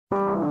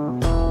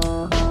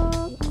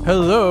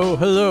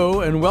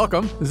Hello, and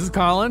welcome. This is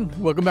Colin.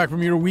 Welcome back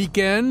from your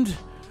weekend.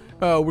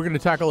 We're going to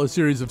tackle a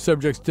series of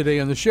subjects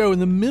today on the show. In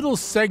the middle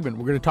segment,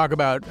 we're going to talk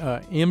about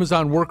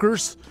Amazon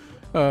workers,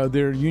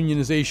 their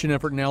unionization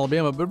effort in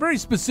Alabama, but very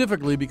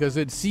specifically because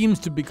it seems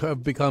to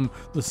have become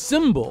the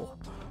symbol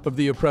of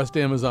the oppressed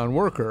Amazon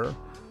worker,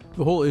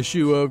 the whole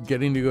issue of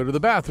getting to go to the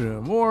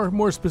bathroom, or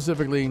more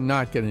specifically,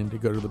 not getting to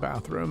go to the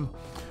bathroom.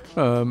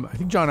 I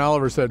think John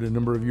Oliver said a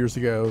number of years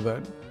ago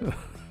that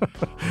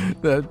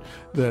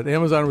that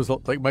Amazon was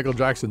like Michael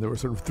Jackson. There were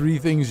sort of three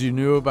things you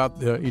knew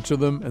about each of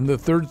them, and the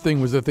third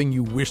thing was the thing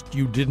you wished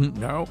you didn't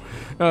know.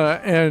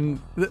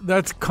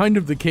 That's kind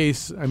of the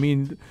case. I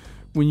mean,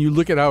 when you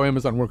look at how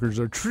Amazon workers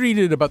are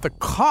treated, about the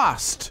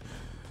cost,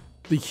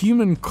 the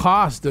human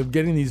cost of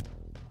getting these,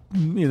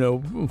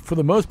 for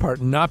the most part,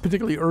 not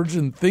particularly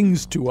urgent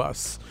things to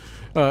us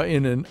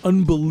in an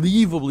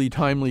unbelievably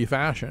timely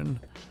fashion,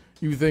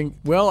 you think,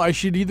 well, I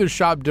should either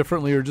shop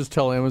differently or just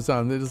tell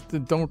Amazon,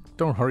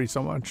 don't hurry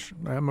so much.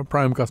 I'm a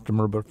Prime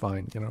customer, but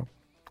fine,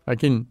 I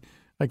can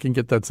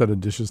get that set of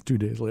dishes 2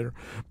 days later.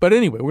 But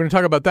anyway, we're going to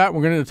talk about that.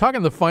 We're going to talk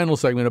in the final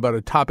segment about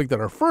a topic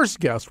that our first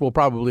guest will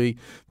probably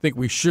think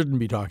we shouldn't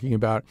be talking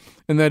about,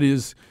 and that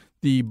is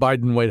the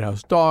Biden White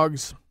House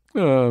dogs.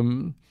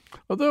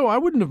 Although I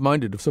wouldn't have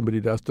minded if somebody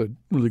had asked a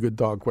really good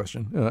dog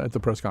question at the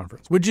press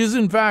conference, which is,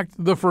 in fact,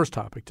 the first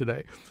topic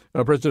today.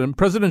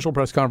 Presidential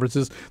press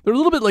conferences, they're a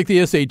little bit like the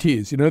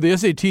SATs. The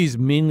SATs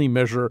mainly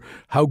measure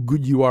how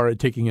good you are at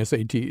taking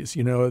SATs.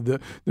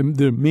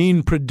 The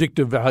main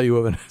predictive value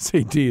of an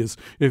SAT is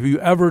if you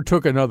ever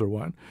took another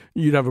one,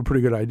 you'd have a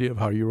pretty good idea of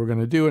how you were going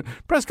to do it.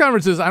 Press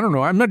conferences, I don't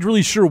know. I'm not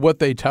really sure what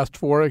they test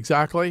for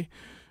exactly.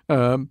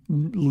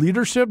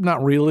 Leadership,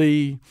 not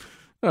really.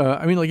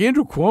 Like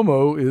Andrew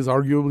Cuomo is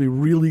arguably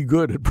really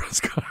good at press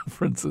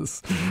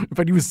conferences. In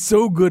fact, he was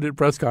so good at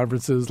press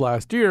conferences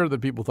last year that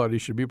people thought he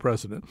should be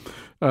president.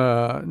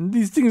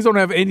 These things don't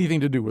have anything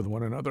to do with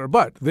one another,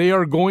 but they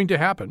are going to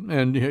happen.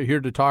 And here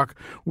to talk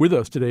with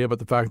us today about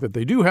the fact that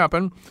they do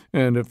happen,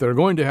 and if they're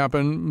going to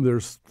happen,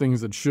 there's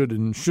things that should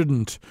and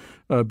shouldn't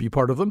be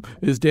part of them,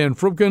 is Dan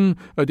Frumkin.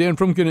 Dan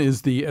Frumkin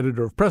is the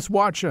editor of Press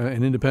Watch,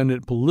 an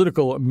independent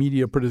political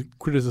media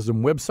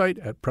criticism website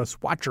at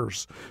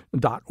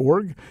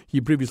presswatchers.org.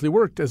 He previously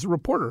worked as a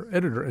reporter,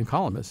 editor, and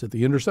columnist at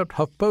The Intercept,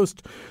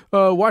 HuffPost,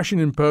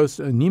 Washington Post,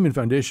 and Nieman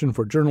Foundation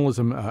for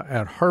Journalism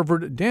at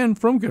Harvard. Dan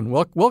Frumkin,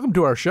 welcome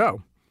to our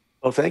show.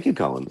 Well, thank you,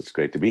 Colin. It's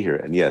great to be here.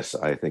 And yes,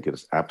 I think it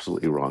is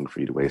absolutely wrong for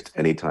you to waste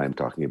any time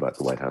talking about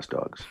the White House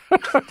dogs.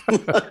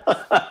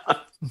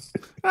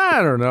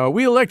 I don't know.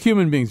 We elect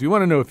human beings. We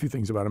want to know a few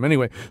things about them.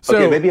 Anyway, so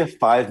okay, maybe a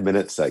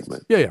 5-minute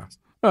segment. Yeah.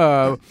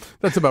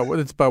 That's about what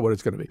it's going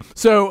to be.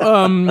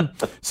 So,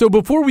 so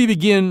before we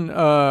begin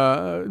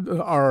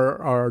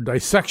our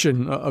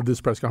dissection of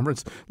this press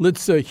conference,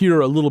 let's hear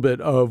a little bit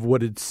of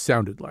what it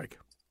sounded like.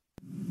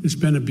 It's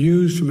been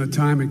abused from the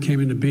time it came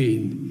into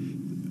being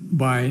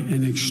by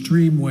an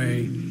extreme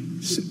way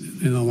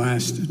in the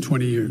last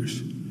 20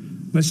 years.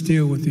 Let's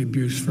deal with the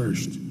abuse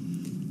first.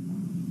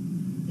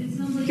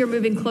 You're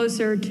moving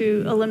closer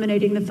to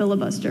eliminating the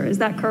filibuster. Is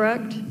that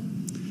correct?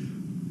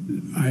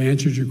 I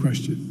answered your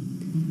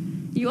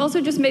question. You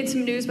also just made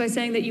some news by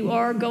saying that you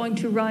are going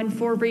to run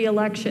for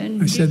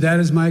re-election. I said that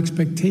is my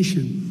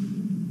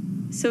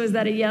expectation. So is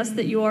that a yes,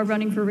 that you are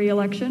running for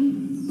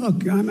re-election?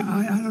 Look, I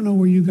don't know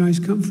where you guys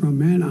come from,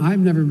 man. I've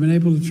never been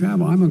able to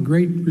travel. I'm a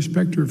great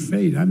respecter of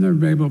fate. I've never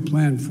been able to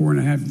plan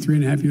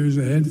 3.5 years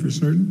ahead for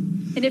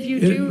certain. And if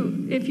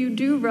you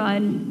do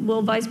run,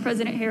 will Vice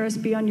President Harris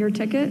be on your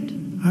ticket?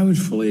 I would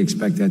fully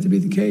expect that to be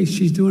the case.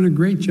 She's doing a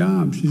great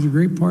job. She's a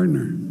great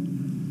partner.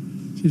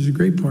 She's a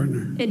great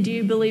partner. And do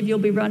you believe you'll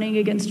be running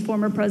against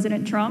former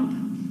President Trump?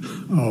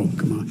 Oh,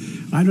 come on.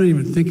 I don't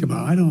even think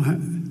about it.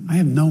 I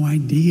have no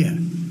idea.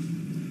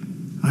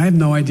 I have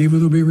no idea whether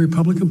there'll be a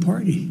Republican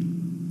Party.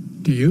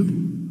 Do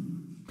you?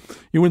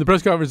 When the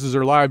press conferences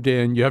are live,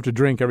 Dan, you have to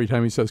drink every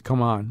time he says,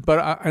 come on. But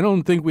I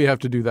don't think we have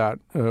to do that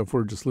if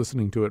we're just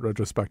listening to it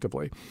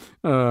retrospectively.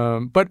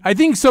 But I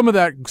think some of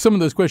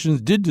those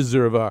questions did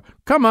deserve a,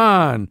 come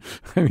on.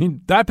 I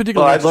mean, that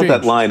particular exchange. I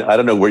thought that line, I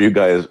don't know where you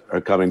guys are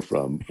coming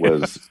from,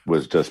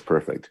 was just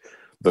perfect.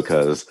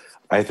 Because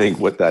I think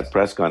what that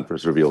press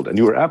conference revealed, and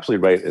you were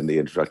absolutely right in the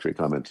introductory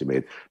comments you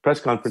made, press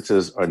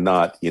conferences are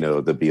not,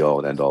 the be-all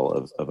and end-all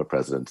of a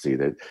presidency.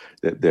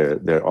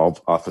 They're all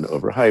often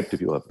overhyped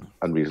if you have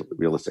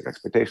unrealistic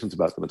expectations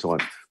about them and so on.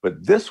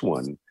 But this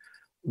one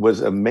was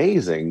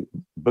amazing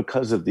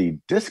because of the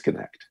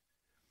disconnect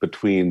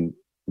between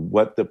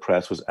what the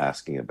press was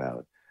asking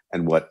about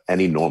and what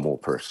any normal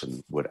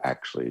person would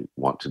actually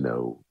want to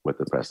know what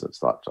the president's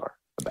thoughts are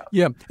about.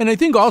 Yeah. And I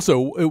think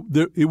also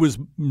it was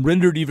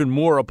rendered even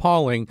more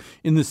appalling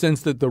in the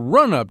sense that the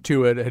run-up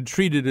to it had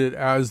treated it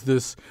as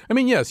this. I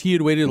mean, yes, he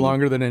had waited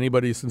longer than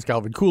anybody since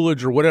Calvin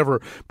Coolidge or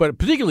whatever. But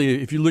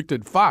particularly if you looked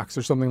at Fox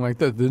or something like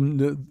that,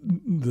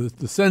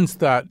 the sense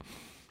that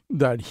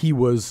that he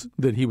was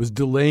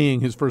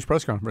delaying his first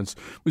press conference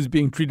was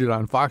being treated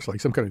on Fox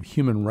like some kind of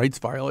human rights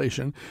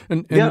violation.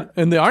 And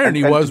the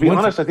irony was, to be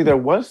honest, I think there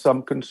was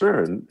some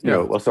concern,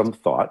 some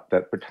thought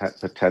that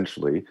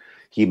potentially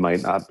he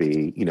might not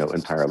be,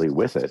 entirely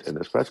with it in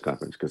this press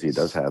conference, because he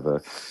does have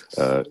a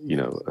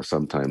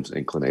sometimes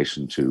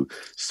inclination to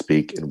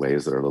speak in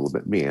ways that are a little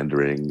bit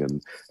meandering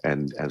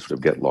and sort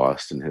of get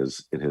lost in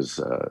his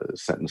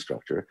sentence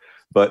structure.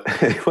 But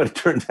what it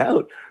turned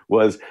out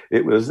was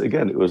it was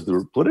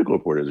the political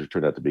reporters who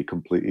turned out to be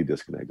completely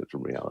disconnected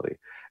from reality.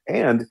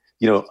 And,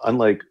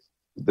 unlike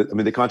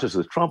the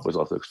consciousness of Trump was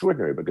also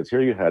extraordinary, because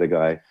here you had a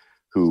guy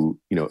who,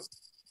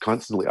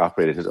 constantly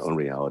operated his own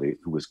reality,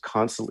 who was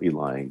constantly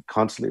lying,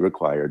 constantly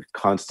required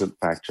constant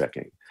fact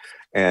checking.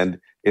 And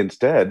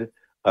instead,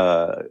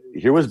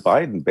 here was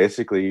Biden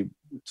basically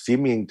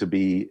seeming to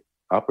be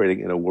operating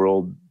in a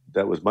world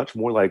that was much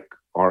more like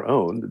our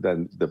own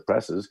than the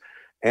press's.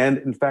 And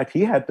in fact,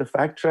 he had to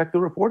fact check the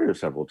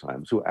reporters several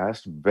times, who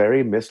asked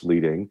very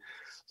misleading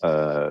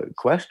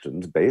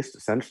questions based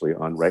essentially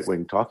on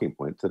right-wing talking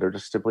points that are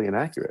just simply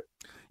inaccurate.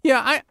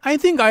 Yeah, I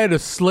think I had a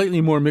slightly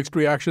more mixed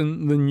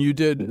reaction than you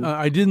did. Mm-hmm.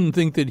 I didn't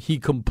think that he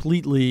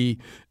completely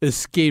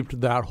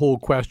escaped that whole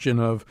question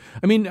of,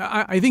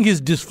 I think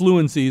his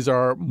disfluencies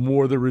are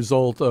more the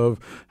result of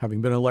having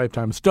been a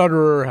lifetime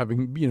stutterer,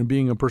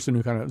 being a person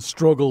who kind of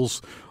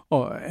struggles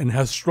and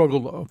has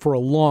struggled for a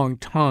long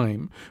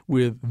time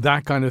with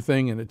that kind of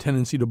thing and a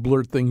tendency to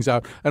blurt things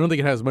out. I don't think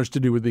it has much to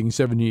do with being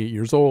 78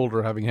 years old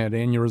or having had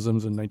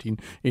aneurysms in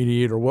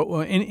 1988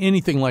 or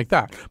anything like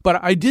that.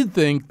 But I did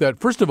think that,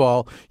 first of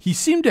all, he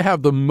seemed to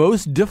have the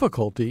most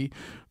difficulty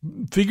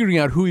figuring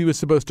out who he was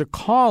supposed to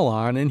call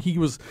on, and he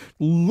was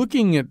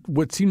looking at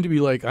what seemed to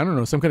be like, I don't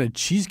know, some kind of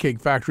Cheesecake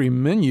Factory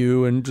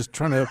menu and just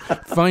trying to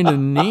find a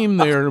name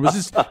there. It was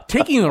just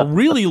taking a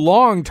really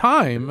long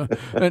time.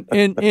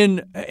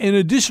 And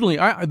additionally,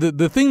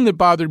 the thing that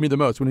bothered me the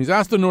most, when he's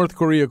asked the North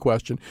Korea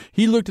question,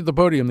 he looked at the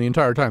podium the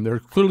entire time. There are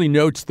clearly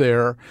notes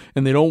there,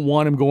 and they don't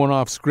want him going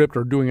off script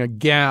or doing a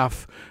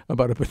gaffe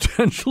about a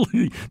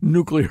potentially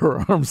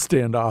nuclear arms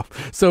standoff.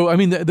 So,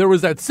 there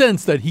was that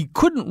sense that he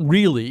couldn't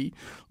really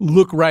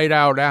look right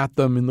out at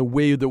them in the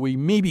way that we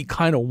maybe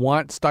kind of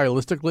want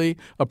stylistically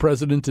a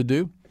president to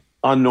do?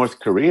 On North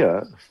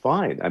Korea,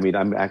 fine.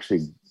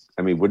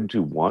 Wouldn't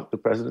you want the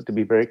president to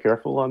be very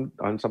careful on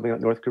something like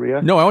North Korea?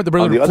 No, I want the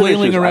president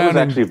flailing around.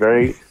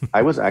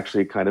 I was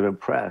actually kind of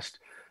impressed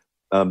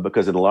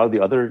because in a lot of the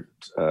other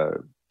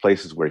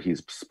places where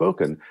he's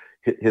spoken,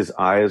 his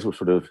eyes were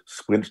sort of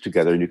squinched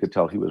together and you could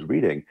tell he was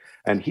reading.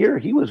 And here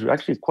he was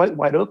actually quite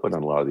wide open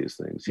on a lot of these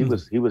things. He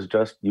was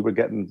just, you were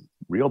getting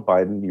real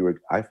Biden.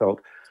 I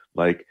felt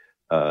like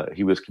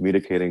he was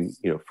communicating,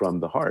 from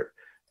the heart.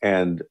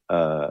 And,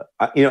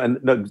 and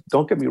no,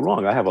 don't get me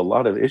wrong, I have a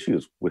lot of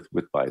issues with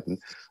Biden.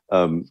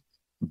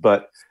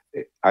 But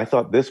I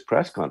thought this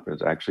press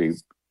conference actually,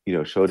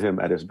 showed him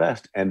at his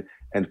best. And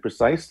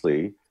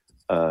precisely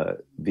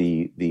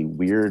the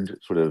weird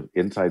sort of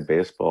inside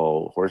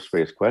baseball horse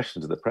race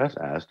questions the press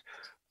asked,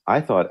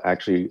 I thought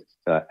actually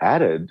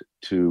added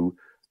to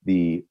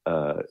the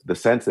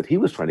sense that he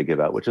was trying to give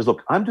out, which is,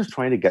 look, I'm just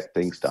trying to get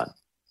things done.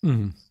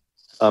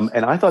 Mm-hmm.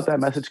 And I thought that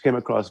message came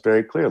across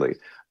very clearly.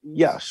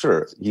 Yeah,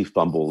 sure, he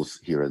fumbles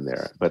here and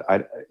there, but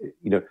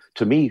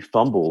to me,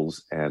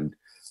 fumbles and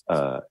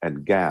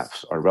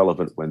gaffes are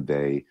relevant when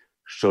they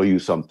show you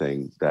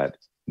something that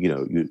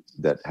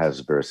that has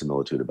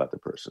verisimilitude about the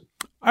person.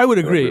 I would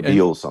agree.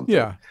 Reveals something.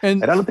 Yeah,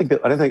 and I don't think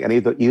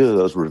either of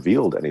those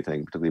revealed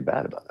anything particularly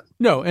bad about it.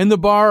 No, and the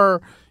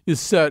bar is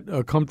set at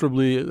a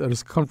comfortably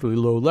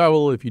low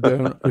level. If you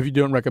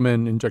don't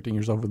recommend injecting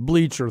yourself with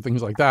bleach or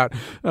things like that,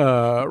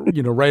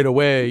 right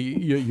away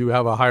you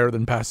have a higher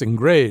than passing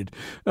grade.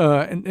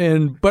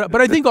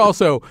 But I think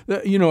also,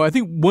 I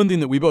think one thing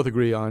that we both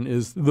agree on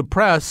is the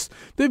press.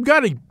 They've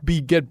got to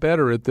get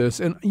better at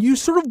this, and you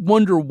sort of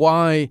wonder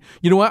why.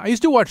 I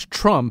used to watch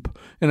Trump,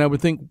 and I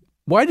would think,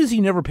 why does he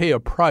never pay a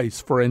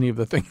price for any of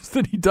the things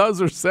that he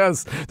does or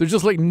says? There's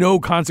just like no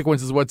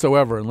consequences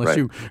whatsoever unless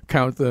you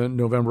count the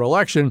November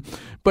election.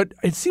 But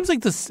it seems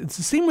like it's the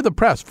same with the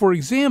press. For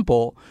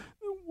example,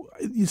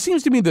 it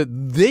seems to me that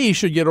they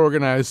should get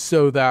organized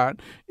so that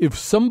if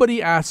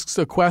somebody asks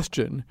a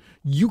question,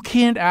 you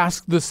can't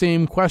ask the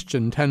same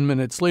question 10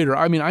 minutes later.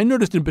 I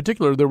noticed in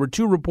particular there were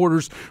two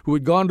reporters who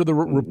had gone to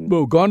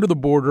the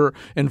border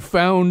and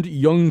found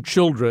young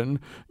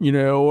children,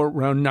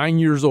 around 9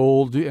 years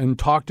old, and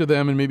talked to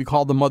them and maybe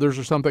called them mothers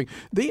or something.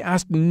 They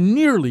asked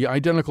nearly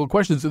identical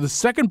questions. So the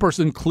second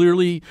person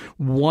clearly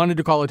wanted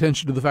to call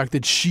attention to the fact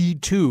that she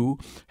too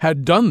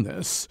had done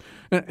this.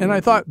 And I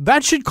thought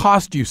that should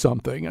cost you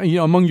something,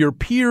 among your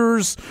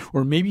peers,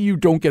 or maybe you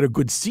don't get a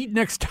good seat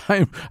next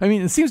time.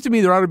 It seems to me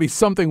there ought to be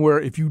something where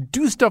if you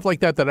do stuff like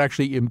that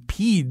actually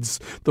impedes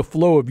the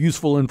flow of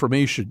useful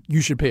information,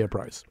 you should pay a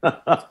price.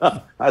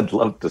 I'd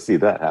love to see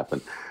that happen.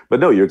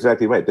 But no, you're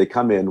exactly right. They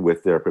come in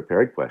with their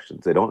prepared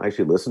questions. They don't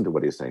actually listen to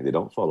what he's saying. They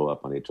don't follow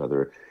up on each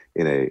other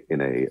in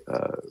a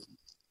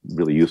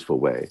really useful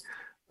way.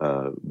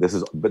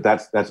 But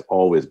that's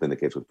always been the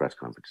case with press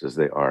conferences.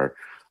 They are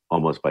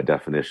almost by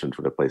definition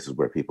sort of places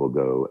where people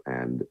go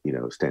and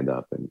stand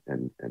up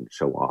and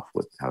show off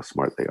with how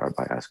smart they are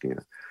by asking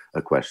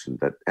a question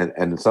that, and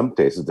in some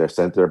cases they're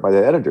sent there by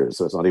the editors,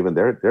 so it's not even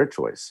their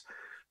choice.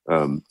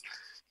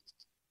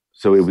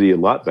 So it would be a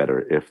lot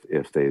better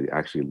if they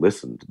actually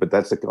listened. But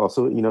that's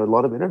also a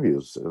lot of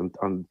interviews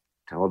on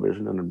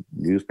television and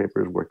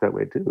newspapers work that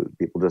way too.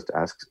 People just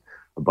ask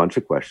a bunch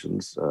of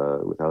questions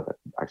without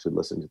actually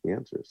listening to the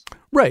answers.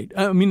 Right.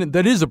 I mean,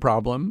 that is a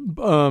problem.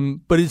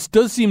 But it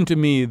does seem to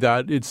me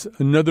that it's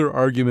another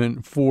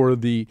argument for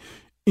the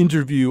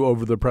interview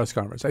over the press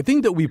conference. I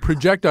think that we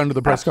project onto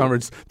the press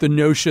conference the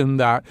notion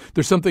that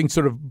there's something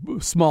sort of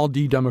small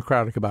d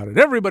democratic about it.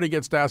 Everybody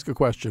gets to ask a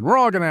question. We're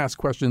all going to ask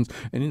questions.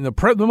 And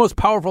the most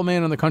powerful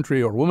man in the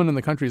country or woman in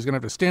the country is going to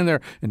have to stand there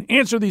and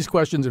answer these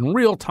questions in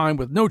real time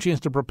with no chance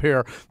to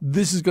prepare.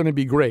 This is going to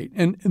be great.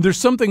 And there's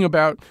something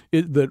about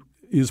it that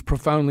is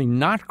profoundly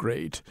not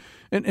great.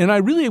 And I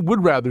really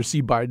would rather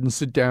see Biden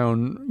sit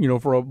down,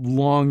 for a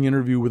long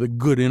interview with a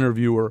good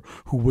interviewer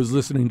who was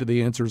listening to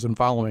the answers and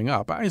following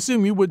up. I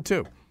assume you would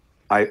too.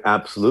 I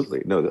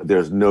absolutely. No,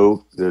 there's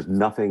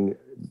nothing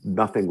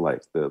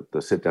like the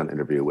sit down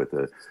interview with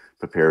a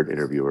prepared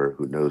interviewer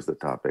who knows the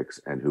topics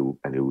and who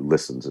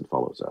listens and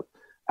follows up.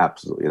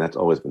 Absolutely. And that's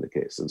always been the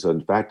case. And so,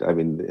 in fact, I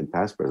mean, in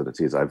past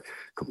presidencies, I've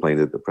complained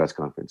that the press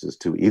conference is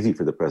too easy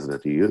for the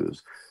president to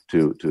use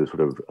to sort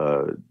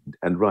of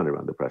end run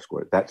around the press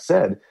corps. That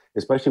said,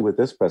 especially with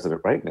this president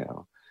right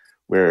now,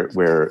 where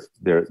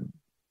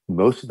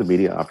most of the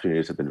media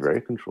opportunities have been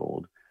very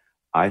controlled,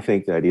 I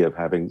think the idea of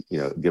having,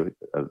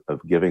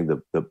 giving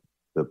the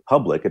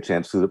public a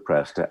chance through the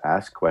press to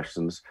ask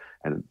questions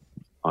and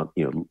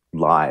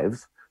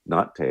live,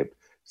 not taped,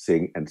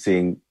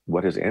 seeing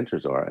what his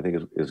answers are, I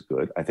think is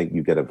good. I think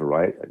you get a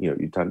variety,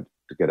 you tend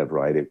to get a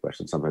variety of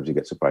questions. Sometimes you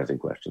get surprising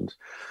questions.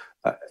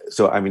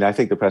 So, I mean, I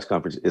think the press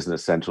conference is an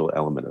essential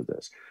element of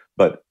this.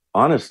 But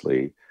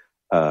honestly,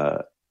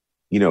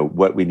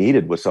 what we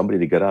needed was somebody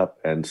to get up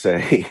and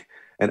say,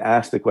 and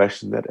ask the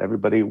question that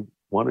everybody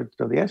wanted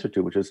to know the answer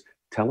to, which is,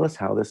 tell us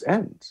how this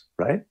ends,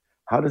 right?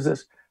 How do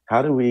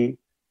we,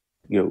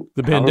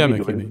 the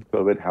pandemic,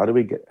 COVID, how do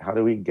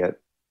we get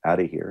out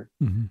of here?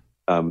 Mm-hmm.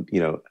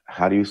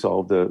 How do you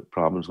solve the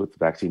problems with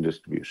vaccine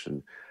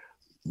distribution?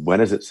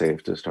 When is it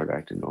safe to start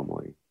acting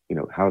normally?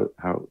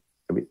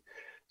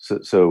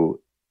 So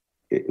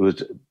it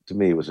was, to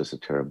me, it was just a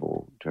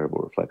terrible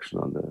reflection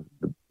on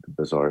the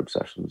bizarre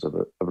obsessions of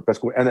a press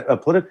corps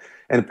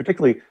and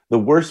particularly the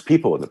worst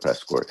people in the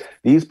press corps.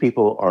 These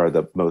people are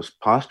the most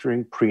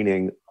posturing,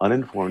 preening,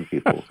 uninformed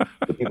people.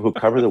 The people who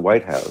cover the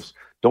White House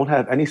don't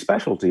have any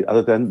specialty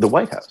other than the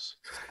White House.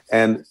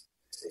 And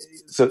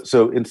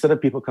so instead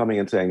of people coming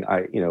and saying,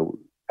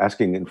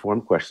 asking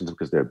informed questions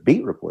because they're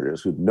beat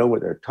reporters who know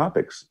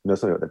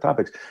something about their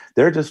topics,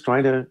 they're just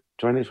trying to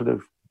sort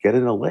of get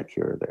in a lick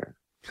here or there.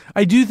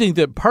 I do think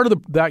that part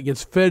of that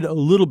gets fed a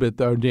little bit,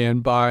 though, Dan,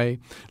 by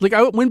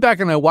I went back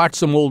and I watched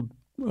some old,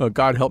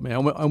 God help me,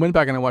 I went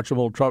back and I watched some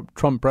old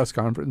Trump press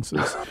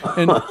conferences.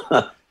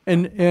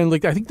 And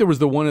I think there was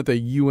the one at the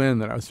UN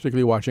that I was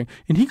particularly watching,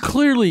 and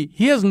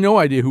he has no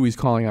idea who he's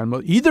calling on.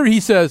 Either he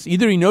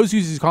knows who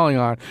he's calling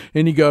on,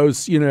 and he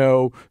goes, I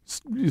don't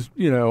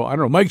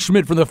know, Mike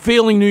Schmidt from the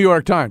failing New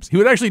York Times. He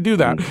would actually do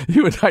that. He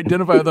would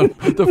identify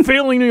the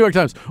failing New York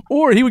Times,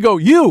 or he would go,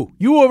 you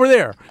over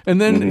there, and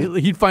then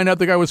he'd find out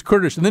the guy was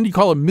Kurdish, and then he'd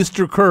call him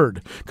Mr.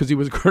 Kurd because he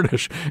was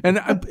Kurdish. And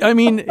I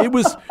mean, it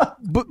was,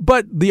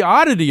 but the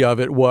oddity of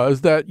it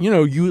was that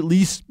you at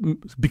least,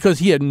 because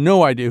he had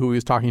no idea who he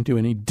was talking to,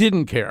 and he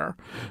didn't care.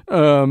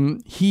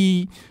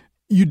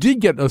 You did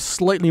get a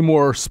slightly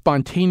more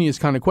spontaneous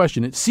kind of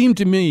question. It seemed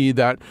to me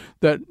that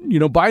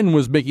Biden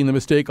was making the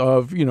mistake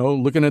of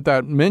looking at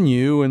that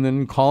menu and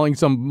then calling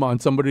on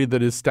somebody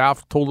that his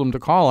staff told him to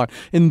call on,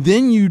 and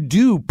then you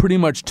do pretty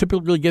much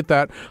typically get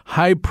that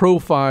high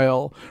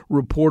profile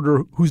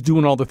reporter who's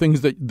doing all the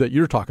things that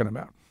you're talking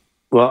about.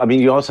 Well, I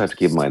mean, you also have to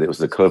keep in mind it was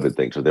the COVID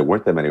thing, so there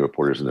weren't that many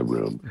reporters in the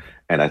room,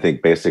 and I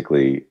think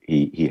basically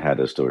he had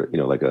a story,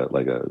 like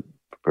a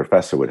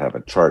professor would have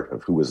a chart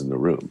of who was in the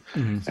room,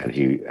 and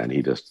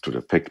he just sort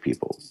of picked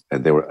people,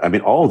 and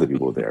all of the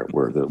people there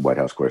were the White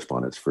House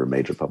correspondents for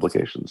major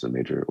publications and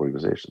major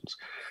organizations.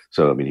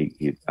 So I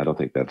mean, I don't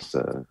think that's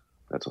on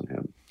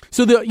him.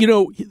 So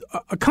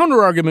a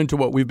counter argument to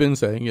what we've been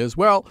saying is,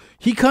 well,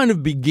 he kind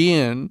of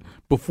began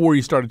before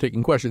he started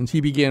taking questions.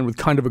 He began with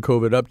kind of a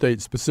COVID update,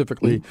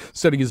 specifically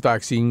setting his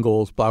vaccine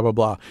goals, blah, blah,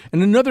 blah.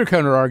 And another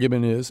counter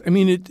argument is, I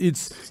mean,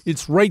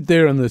 it's right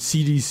there in the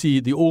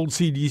CDC, the old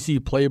CDC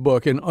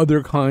playbook and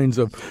other kinds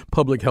of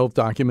public health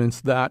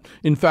documents that,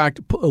 in fact,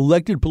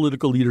 elected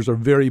political leaders are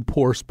very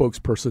poor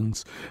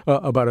spokespersons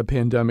about a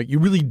pandemic. You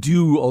really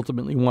do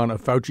ultimately want a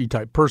Fauci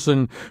type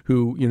person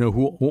who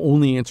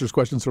only answers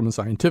questions from a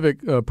scientific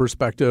scientific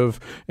perspective.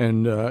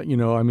 And,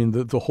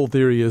 the whole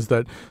theory is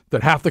that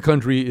half the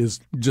country is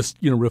just,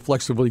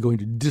 reflexively going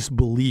to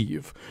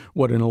disbelieve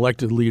what an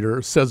elected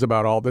leader says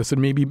about all this.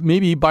 And maybe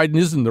Biden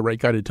isn't the right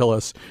guy to tell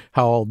us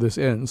how all this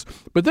ends.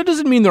 But that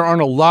doesn't mean there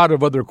aren't a lot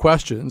of other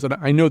questions. And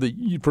I know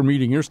that from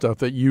reading your stuff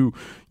that you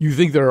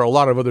think there are a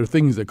lot of other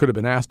things that could have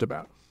been asked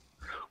about.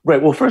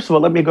 Right. Well, first of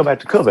all, let me go back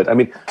to COVID. I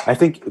mean, I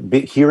think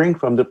hearing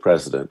from the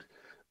president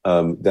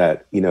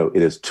that,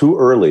 it is too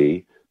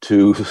early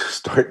to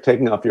start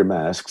taking off your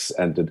masks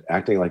and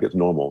acting like it's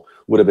normal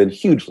would have been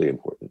hugely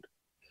important.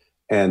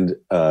 And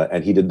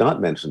he did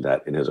not mention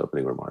that in his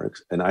opening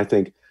remarks. And I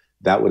think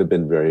that would have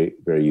been very,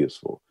 very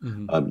useful.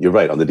 Mm-hmm. You're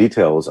right. On the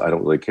details, I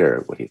don't really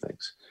care what he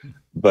thinks.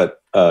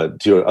 But to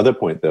your other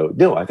point, though,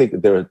 no, I think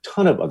that there are a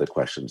ton of other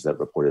questions that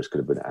reporters could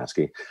have been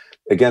asking.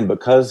 Again,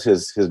 because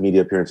his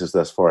media appearances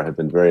thus far have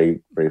been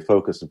very, very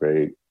focused and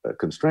very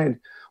constrained,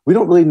 we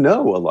don't really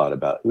know a lot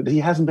about. He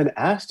hasn't been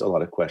asked a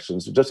lot of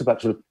questions just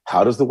about sort of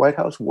how does the White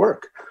House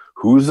work?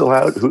 Who's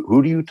allowed?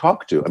 Who do you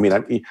talk to? I mean,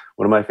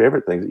 one of my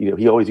favorite things,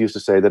 he always used to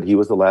say that he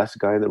was the last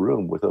guy in the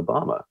room with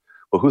Obama.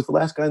 Well, who's the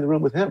last guy in the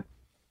room with him?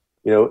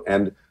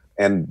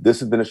 And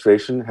this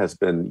administration has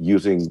been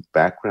using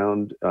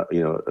background,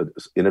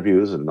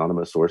 interviews and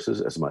anonymous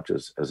sources as much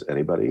as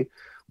anybody.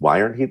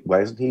 Why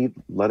isn't he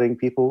letting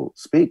people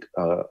speak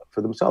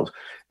for themselves?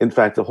 In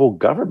fact, the whole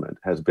government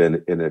has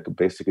been in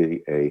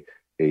basically a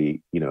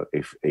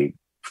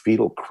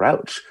fetal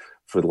crouch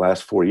for the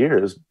last 4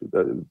 years,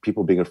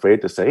 people being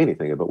afraid to say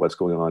anything about what's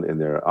going on in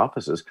their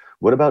offices.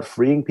 What about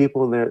freeing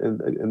people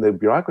in the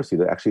bureaucracy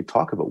to actually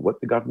talk about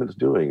what the government is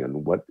doing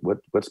and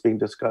what's being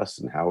discussed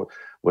and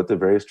what the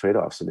various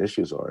trade-offs and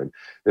issues are? And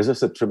there's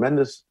just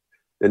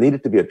there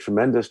needed to be a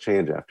tremendous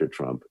change after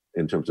Trump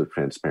in terms of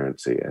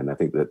transparency. And I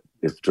think that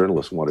if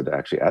journalists wanted to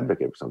actually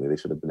advocate for something, they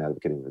should have been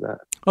advocating for that.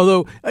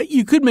 Although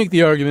you could make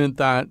the argument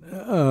that,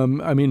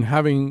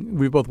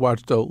 we've both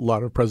watched a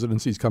lot of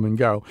presidencies come and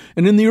go.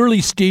 And in the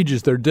early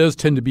stages, there does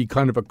tend to be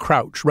kind of a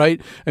crouch,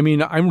 right? I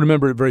mean, I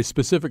remember it very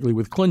specifically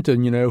with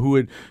Clinton, who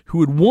had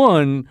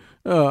won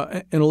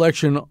an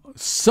election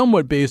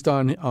somewhat based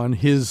on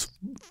his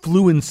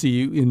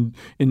fluency in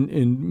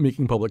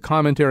making public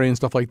commentary and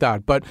stuff like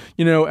that. But,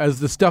 as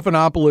the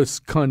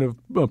Stephanopoulos kind of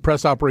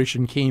press operation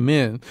came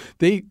in,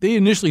 they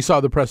initially saw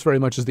the press very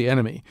much as the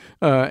enemy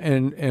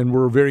and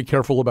were very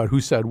careful about who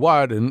said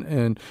what.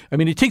 And I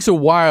mean, it takes a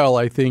while,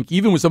 I think,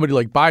 even with somebody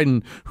like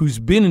Biden, who's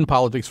been in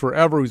politics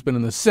forever, who's been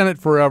in the Senate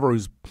forever,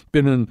 who's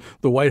been in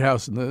the White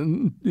House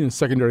in the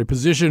secondary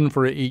position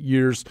for 8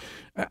 years.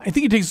 I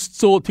think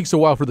it takes a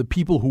while for the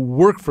people who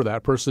work for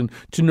that person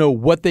to know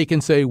what they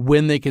can say,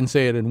 when they can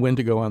say it, and when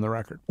to go on the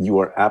record. You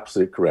are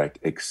absolutely correct,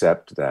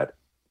 except that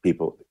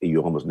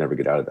you almost never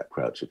get out of that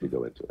crouch if you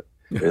go into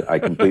it. I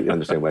completely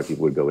understand why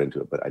people would go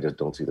into it, but I just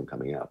don't see them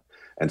coming out.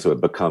 And so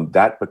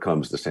that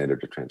becomes the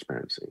standard of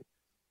transparency.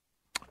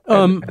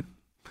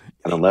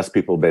 And unless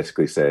people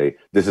basically say,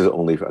 this is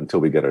only until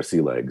we get our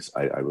sea legs,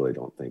 I really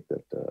don't think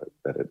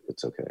that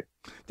it's okay.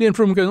 Dan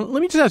Frumkin,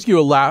 let me just ask you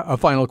a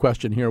final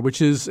question here, which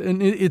is,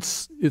 and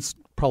it's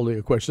probably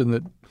a question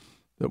that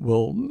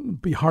will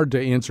be hard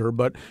to answer,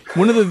 but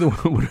one of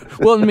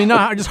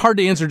not just hard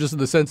to answer just in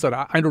the sense that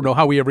I don't know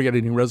how we ever get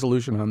any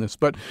resolution on this.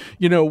 But,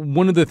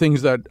 one of the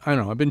things that,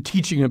 I've been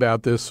teaching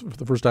about this for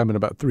the first time in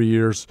about 3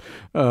 years,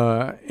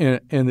 and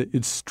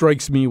it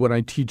strikes me when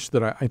I teach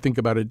that I think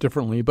about it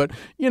differently. But,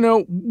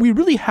 we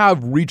really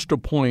have reached a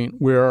point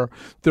where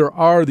there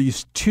are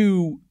these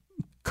two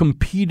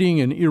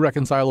competing and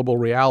irreconcilable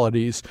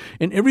realities,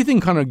 and everything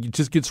kind of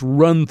just gets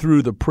run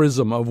through the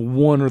prism of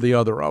one or the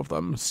other of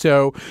them.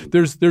 So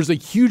there's a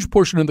huge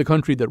portion of the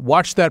country that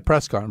watched that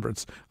press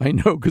conference. I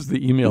know because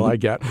the email I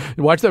get.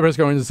 Watched that press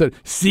conference and said,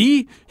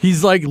 see,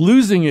 he's like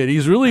losing it.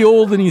 He's really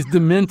old and he's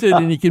demented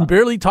and he can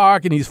barely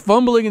talk and he's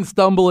fumbling and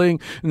stumbling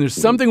and there's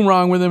something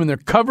wrong with him and they're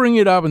covering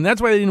it up, and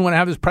that's why they didn't want to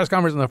have this press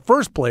conference in the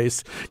first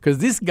place, because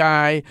this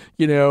guy,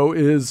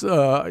 is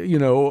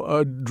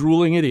a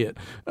drooling idiot.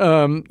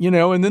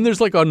 And then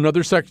there's like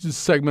another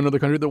segment of the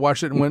country that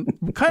watched it and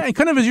went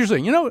kind of as you're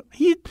saying,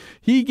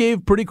 he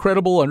gave pretty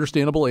credible,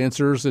 understandable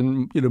answers,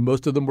 and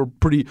most of them were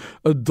pretty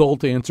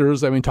adult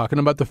answers. I mean, talking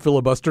about the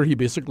filibuster, he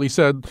basically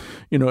said,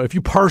 if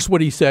you parse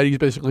what he said, he's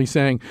basically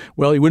saying,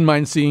 well, he wouldn't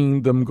mind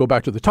seeing them go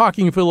back to the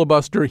talking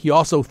filibuster. He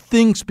also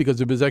thinks, because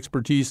of his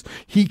expertise,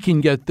 he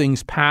can get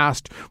things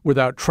passed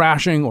without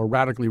trashing or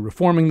radically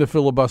reforming the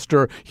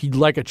filibuster. He'd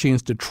like a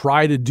chance to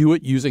try to do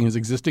it using his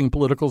existing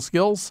political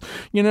skills.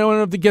 And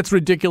if it gets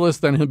ridiculous,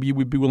 then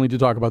we'd be willing to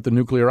talk about the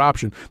nuclear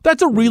option.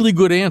 That's a really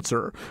good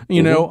answer.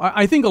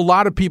 I think a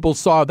lot of people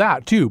saw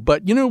that too.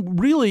 But,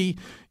 really,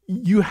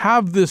 you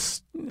have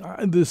this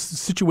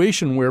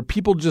situation where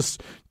people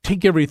just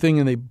take everything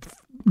and they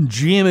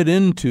jam it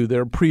into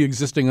their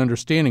pre-existing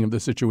understanding of the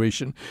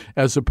situation,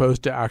 as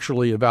opposed to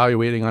actually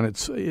evaluating on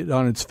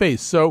its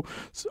face. So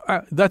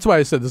that's why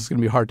I said this is going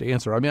to be hard to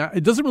answer. I mean,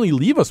 it doesn't really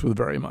leave us with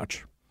very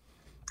much.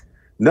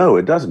 No,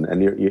 it doesn't.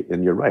 And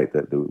you're right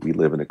that we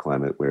live in a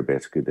climate where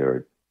basically there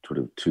are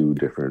sort of two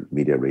different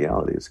media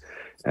realities,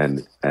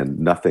 and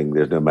nothing.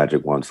 There's no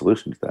magic wand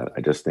solution to that.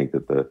 I just think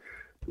that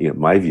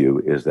my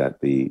view is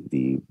that the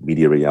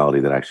media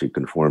reality that actually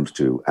conforms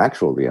to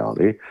actual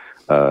reality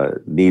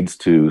needs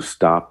to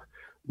stop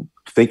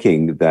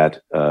thinking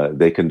that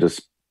they can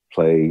just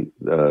play,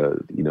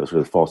 sort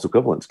of false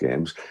equivalence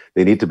games.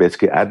 They need to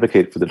basically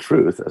advocate for the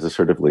truth as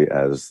assertively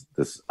as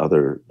this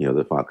other,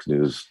 the Fox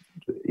News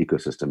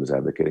ecosystem is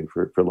advocating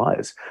for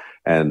lies.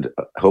 And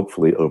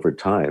hopefully over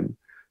time,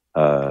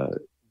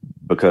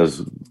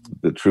 because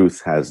the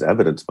truth has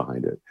evidence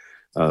behind it,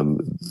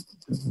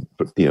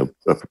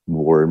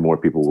 more and more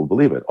people will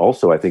believe it.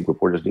 Also, I think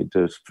reporters need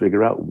to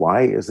figure out,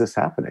 why is this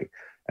happening,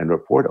 and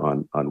report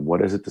on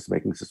what is it that's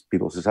making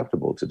people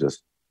susceptible to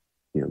just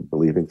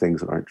believing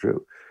things that aren't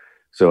true.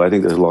 So I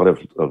think there's a lot of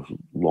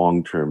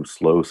long-term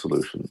slow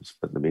solutions,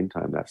 but in the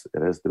meantime, that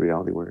is the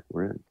reality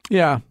we're in.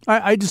 Yeah,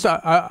 I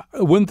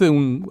one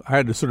thing I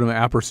had to sort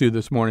of pursue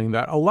this morning,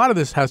 that a lot of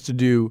this has to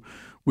do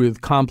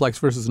with complex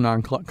versus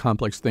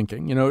non-complex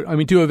thinking.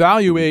 To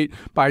evaluate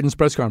Biden's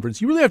press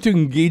conference, you really have to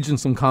engage in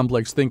some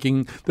complex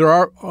thinking. There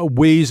are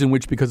ways in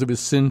which, because of his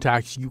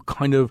syntax, you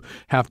kind of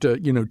have to,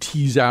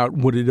 tease out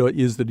what it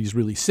is that he's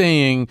really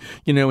saying.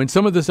 And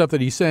some of the stuff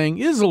that he's saying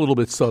is a little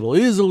bit subtle,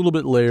 is a little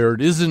bit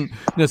layered, isn't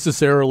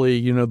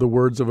necessarily, the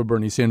words of a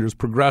Bernie Sanders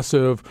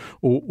progressive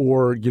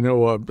or a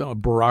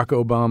Barack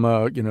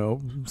Obama,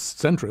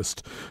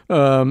 centrist.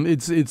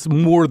 It's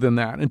more than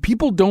that. And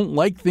people don't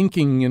like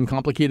thinking in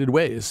complicated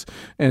ways.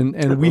 And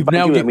we've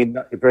now.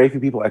 Very few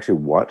people actually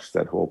watched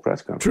that whole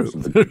press conference.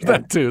 True. There's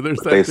that too.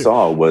 What they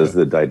saw was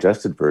the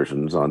digested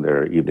versions on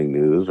their evening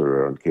news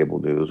or on cable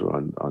news or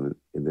on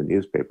in the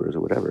newspapers or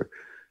whatever.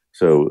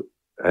 So,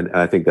 and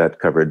I think that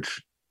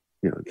coverage,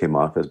 came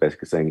off as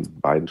basically saying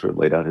Biden sort of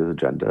laid out his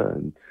agenda,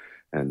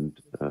 and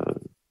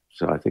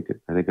so I think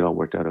it all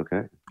worked out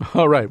okay.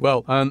 All right.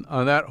 Well, on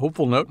that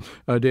hopeful note,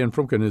 Dan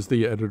Frumkin is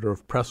the editor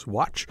of Press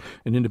Watch,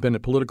 an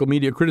independent political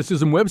media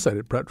criticism website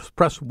at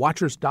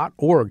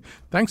presswatchers.org.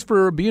 Thanks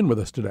for being with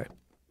us today.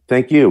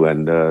 Thank you,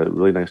 and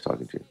really nice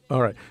talking to you.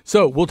 All right.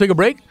 So we'll take a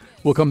break.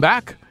 We'll come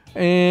back,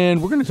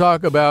 and we're going to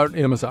talk about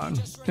Amazon,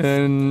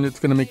 and it's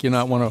going to make you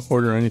not want to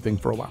order anything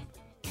for a while.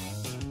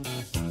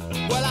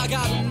 Well, I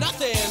got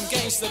nothing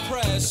against the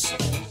press.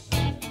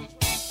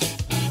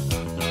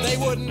 They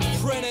wouldn't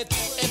print it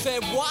if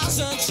it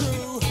wasn't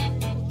true.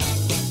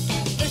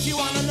 If you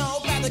want to know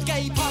about the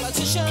gay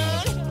politician,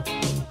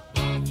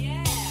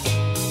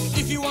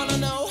 if you want to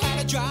know how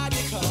to drive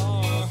your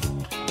car,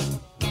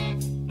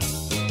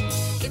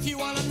 if you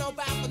want to know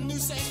about the new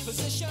sex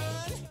position,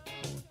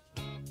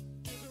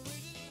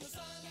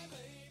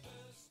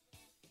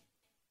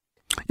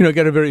 I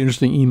got a very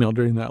interesting email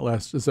during that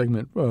last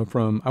segment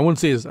from I won't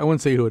say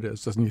who it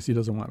is, just in case he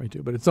doesn't want me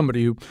to, but it's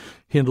somebody who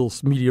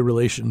handles media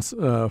relations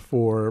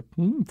for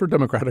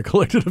Democratic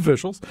elected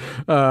officials,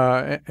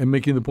 and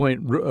making the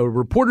point: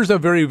 reporters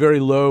have very, very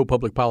low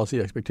public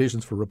policy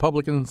expectations for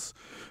Republicans.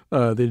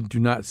 They do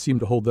not seem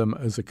to hold them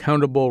as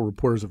accountable.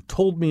 Reporters have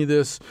told me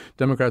this.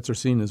 Democrats are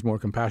seen as more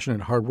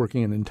compassionate,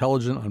 hardworking, and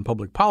intelligent on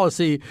public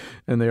policy,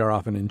 and they are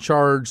often in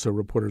charge, so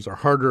reporters are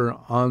harder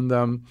on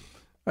them.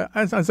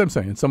 As I'm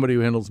saying, it's somebody who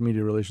handles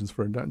media relations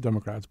for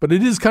Democrats. But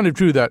it is kind of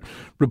true that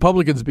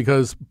Republicans,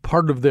 because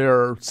part of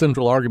their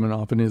central argument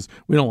often is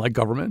we don't like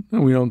government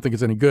and we don't think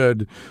it's any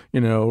good.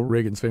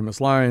 Reagan's famous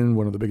line,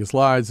 one of the biggest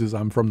lies, is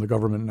I'm from the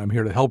government and I'm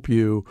here to help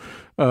you.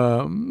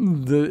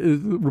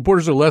 The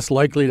reporters are less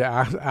likely to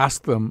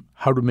ask them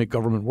how to make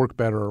government work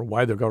better or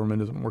why their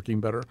government isn't working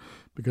better,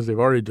 because they've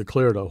already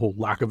declared a whole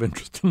lack of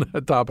interest in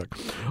that topic.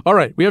 All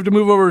right, we have to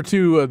move over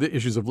to the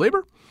issues of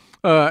labor.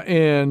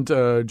 And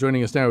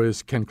joining us now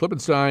is Ken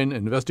Klippenstein,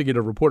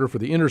 investigative reporter for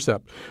The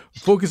Intercept,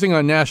 focusing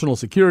on national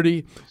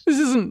security. This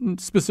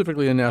isn't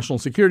specifically a national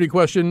security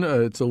question.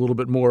 It's a little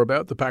bit more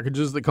about the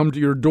packages that come to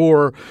your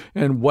door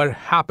and what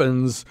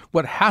has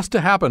to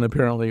happen,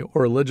 apparently,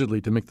 or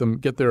allegedly, to make them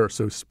get there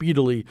so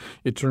speedily.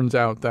 It turns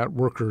out that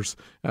workers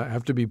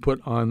have to be put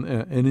on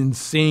an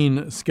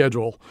insane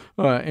schedule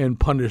and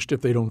punished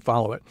if they don't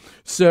follow it.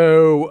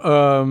 So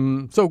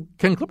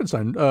Ken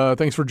Klippenstein,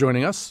 thanks for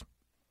joining us.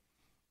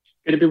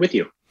 Good to be with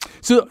you.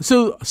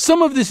 So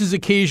some of this is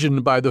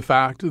occasioned by the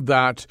fact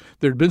that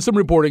there had been some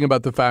reporting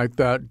about the fact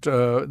that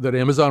that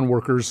Amazon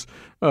workers,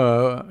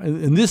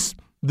 and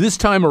this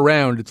time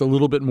around, it's a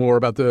little bit more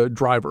about the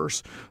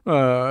drivers,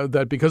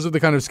 that because of the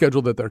kind of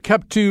schedule that they're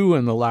kept to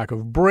and the lack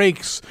of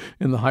breaks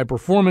and the high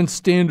performance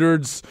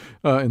standards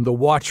and the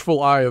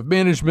watchful eye of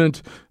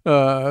management,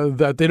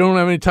 that they don't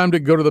have any time to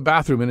go to the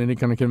bathroom in any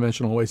kind of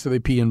conventional way, so they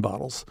pee in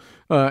bottles.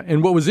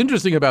 And what was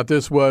interesting about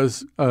this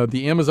was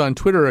the Amazon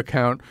Twitter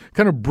account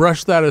kind of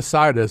brushed that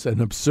aside as an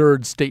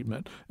absurd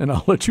statement. And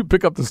I'll let you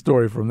pick up the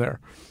story from there.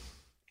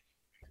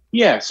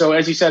 Yeah. So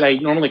as you said, I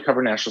normally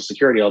cover national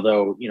security,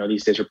 although,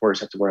 these days reporters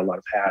have to wear a lot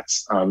of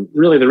hats.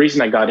 Really, the reason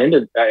I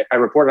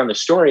reported on the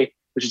story,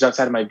 which is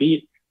outside of my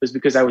beat, was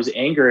because I was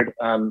angered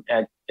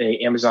at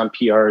Amazon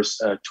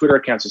PR's Twitter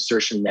account's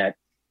assertion that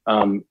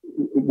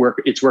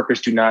its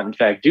workers do not, in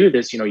fact, do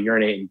this,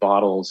 urinate in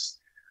bottles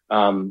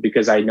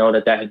because I know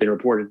that had been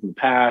reported in the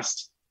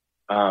past.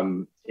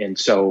 And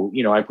so,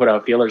 I put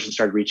out feelers and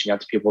started reaching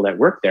out to people that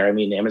work there. I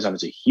mean, Amazon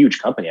is a huge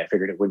company. I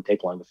figured it wouldn't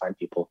take long to find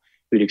people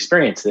who'd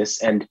experienced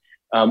this. And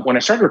when I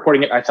started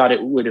reporting it, I thought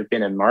it would have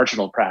been a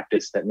marginal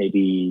practice that maybe,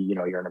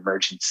 you're an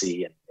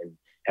emergency and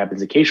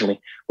happens occasionally.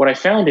 What I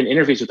found in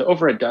interviews with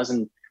over a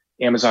dozen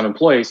Amazon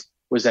employees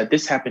was that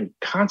this happened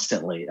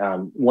constantly.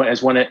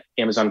 As one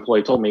Amazon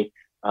employee told me,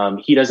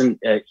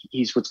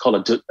 he's what's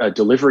called a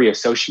delivery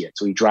associate.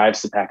 So he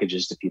drives the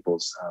packages to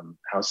people's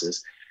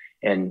houses.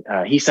 And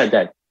he said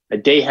that a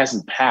day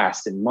hasn't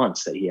passed in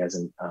months that he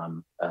hasn't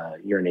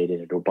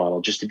urinated into a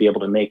bottle, just to be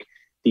able to make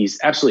these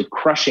absolutely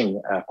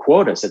crushing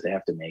quotas that they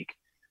have to make.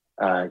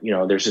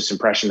 There's this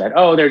impression that,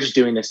 they're just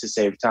doing this to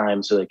save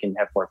time so they can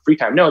have more free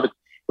time. No,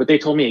 what they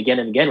told me again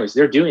and again was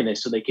they're doing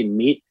this so they can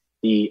meet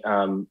the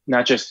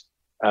not just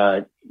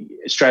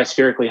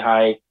stratospherically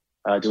high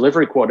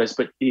delivery quotas,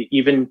 but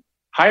even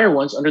higher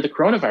ones under the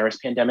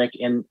coronavirus pandemic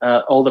and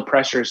all the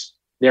pressures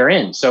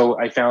therein. So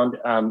I found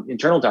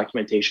internal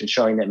documentation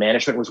showing that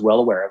management was well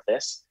aware of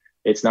this.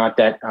 It's not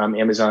that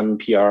Amazon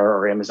PR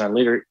or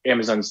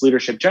Amazon's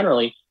leadership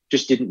generally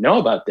just didn't know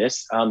about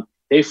this.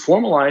 They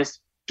formalized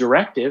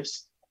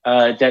directives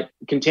that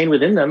contain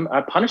within them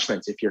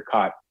punishments if you're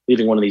caught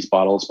leaving one of these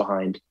bottles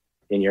behind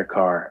in your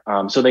car.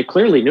 So they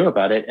clearly knew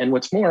about it. And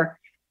what's more,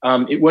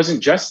 it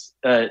wasn't just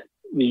the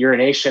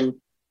urination.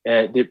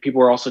 That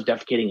people were also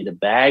defecating into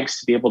bags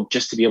to be able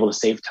to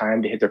save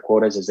time to hit their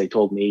quotas. As they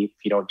told me, if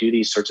you don't do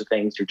these sorts of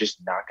things, you're just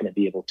not going to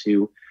be able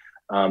to,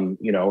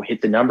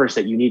 hit the numbers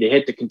that you need to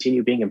hit to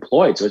continue being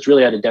employed. So it's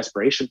really out of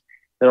desperation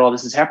that all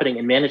this is happening,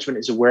 and management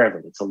is aware of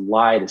it. It's a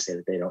lie to say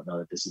that they don't know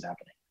that this is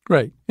happening.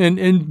 Right.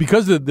 And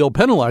because they'll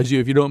penalize you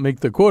if you don't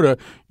make the quota,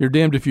 you're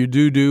damned if you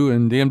do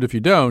and damned if you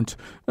don't.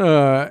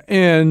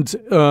 This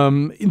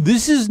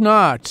is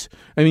not,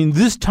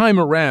 this time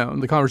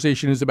around, the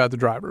conversation is about the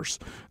drivers.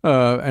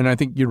 And I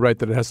think you're right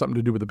that it has something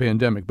to do with the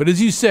pandemic. But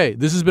as you say,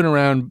 this has been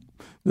around.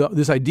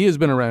 This idea has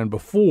been around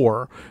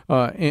before,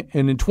 and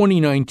in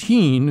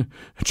 2019,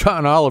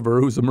 John Oliver,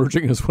 who's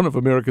emerging as one of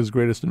America's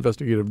greatest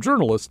investigative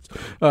journalists,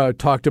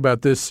 talked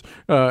about this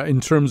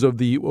in terms of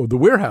the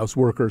warehouse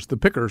workers, the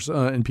pickers,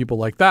 and people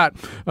like that.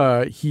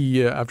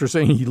 He, after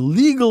saying he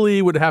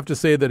legally would have to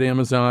say that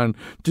Amazon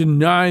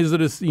denies that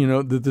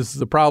that this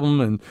is a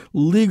problem, and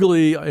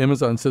legally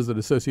Amazon says that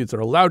associates are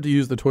allowed to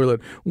use the toilet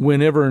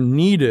whenever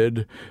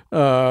needed.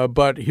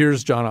 But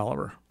here's John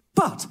Oliver.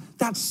 But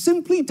that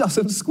simply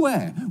doesn't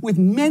square with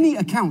many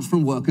accounts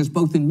from workers,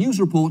 both in news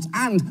reports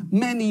and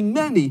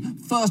many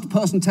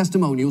first-person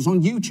testimonials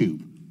on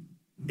YouTube.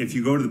 If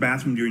you go to the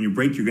bathroom during your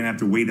break, you're going to have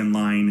to wait in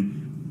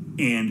line,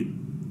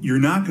 and you're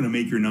not going to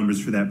make your numbers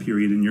for that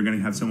period, and you're going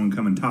to have someone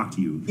come and talk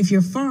to you. If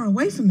you're far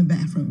away from the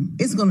bathroom,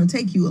 it's going to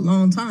take you a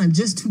long time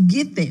just to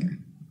get there,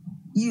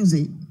 use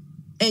it,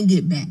 and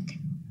get back.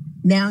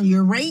 Now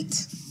your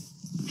rate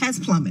has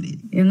plummeted.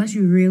 Unless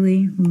you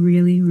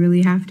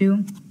really have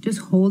to, just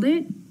hold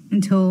it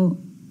until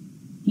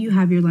you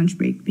have your lunch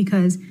break,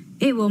 because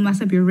it will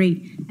mess up your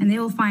rate and they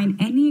will find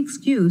any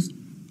excuse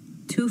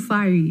to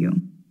fire you.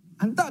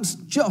 And that's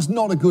just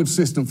not a good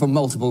system for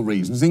multiple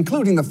reasons,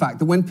 including the fact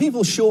that when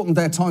people shorten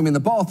their time in the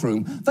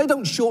bathroom, they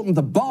don't shorten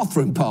the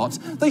bathroom part,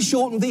 they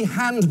shorten the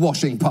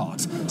hand-washing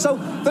part. So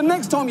the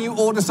next time you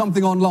order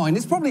something online,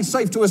 it's probably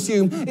safe to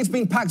assume it's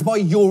been packed by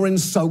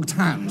urine-soaked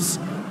hands.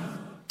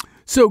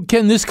 So,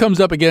 Ken, this comes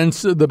up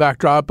against the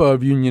backdrop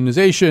of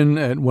unionization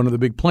at one of the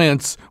big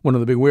plants, one of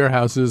the big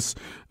warehouses.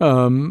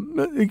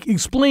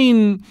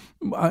 Explain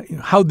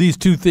how these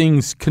two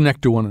things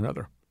connect to one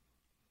another.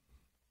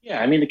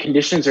 Yeah, the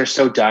conditions are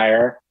so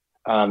dire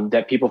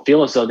that people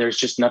feel as though there's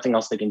just nothing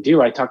else they can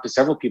do. I talked to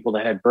several people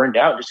that had burned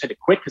out and just had to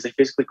quit because they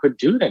physically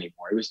couldn't do it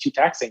anymore. It was too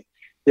taxing.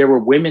 There were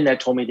women that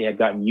told me they had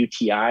gotten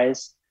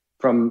UTIs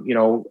from,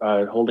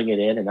 holding it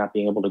in and not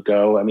being able to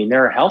go.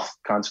 There are health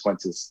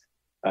consequences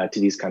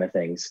to these kind of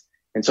things.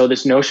 And so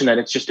this notion that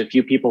it's just a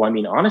few people,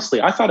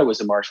 honestly, I thought it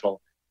was a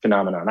marginal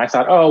phenomenon. I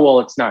thought,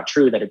 it's not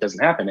true that it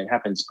doesn't happen. It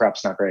happens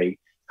perhaps not very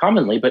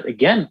commonly. But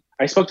again,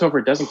 I spoke to over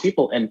a dozen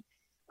people, and,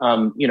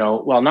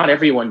 while not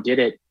everyone did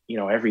it,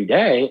 every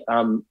day,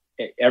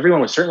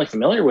 everyone was certainly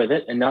familiar with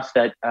it enough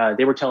that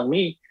they were telling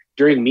me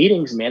during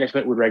meetings,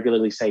 management would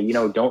regularly say,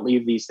 don't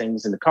leave these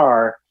things in the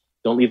car.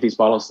 Don't leave these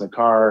bottles in the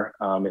car.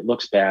 It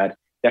looks bad,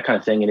 that kind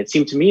of thing. And it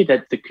seemed to me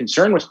that the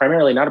concern was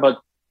primarily not about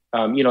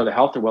the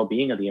health or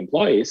well-being of the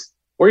employees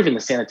or even the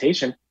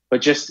sanitation,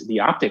 but just the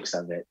optics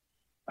of it.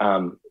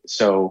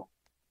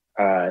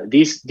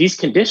 These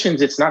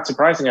conditions, it's not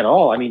surprising at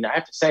all. I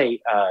have to say,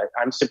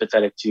 I'm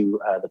sympathetic to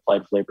the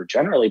plight of labor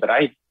generally, but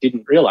I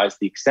didn't realize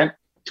the extent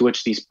to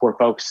which these poor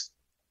folks,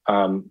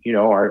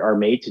 are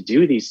made to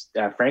do these,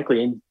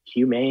 frankly,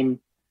 inhumane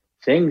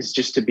things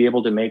just to be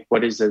able to make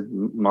what is a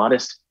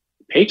modest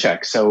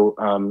paycheck. So,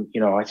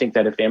 I think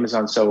that if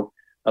Amazon's so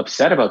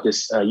upset about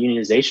this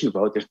unionization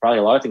vote, there's probably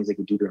a lot of things they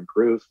could do to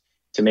improve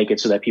to make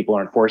it so that people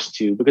aren't forced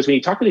to, because when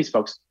you talk to these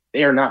folks,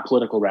 they are not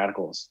political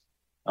radicals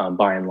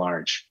by and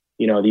large.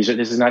 This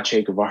is not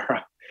Che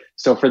Guevara.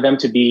 So for them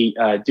to be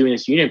doing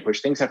this union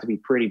push, things have to be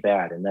pretty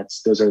bad, and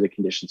those are the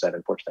conditions that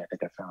unfortunately I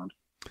think I found.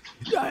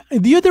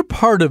 The other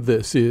part of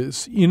this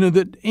is,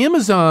 that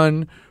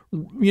Amazon,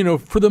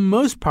 for the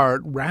most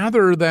part,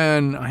 rather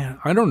than,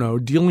 I don't know,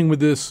 dealing with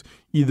this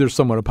either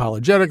somewhat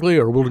apologetically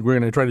or we're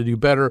going to try to do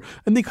better.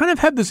 And they kind of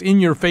have this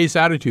in-your-face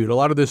attitude. A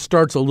lot of this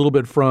starts a little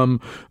bit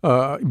from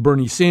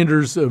Bernie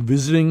Sanders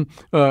visiting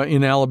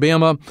in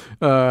Alabama,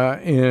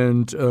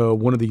 and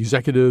one of the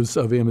executives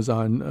of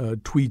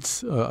Amazon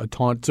tweets a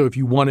taunt. So if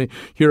you want to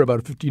hear about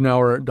a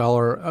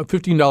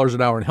 $15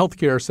 an hour in health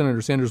care,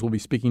 Senator Sanders will be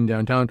speaking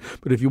downtown.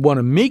 But if you want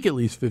to make at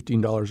least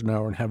 $15 an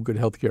hour and have good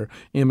health care,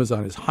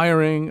 Amazon is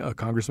hiring. A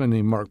congressman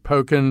named Mark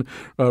Pocan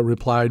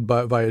replied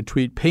via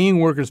tweet, paying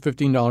workers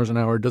 $15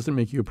 an hour doesn't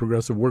make you a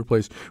progressive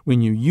workplace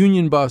when you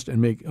union bust and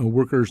make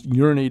workers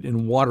urinate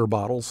in water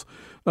bottles.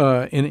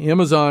 And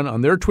Amazon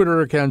on their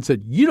Twitter account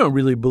said, you don't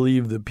really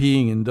believe the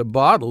peeing into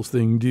bottles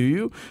thing, do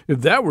you?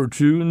 If that were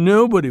true,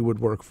 nobody would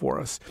work for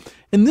us.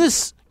 And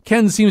this,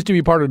 Ken, seems to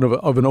be part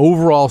of an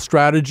overall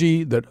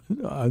strategy that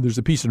there's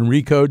a piece in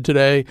Recode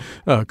today,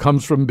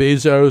 comes from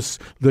Bezos.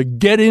 The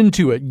get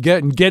into it,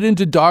 get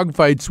into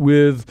dogfights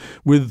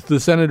with the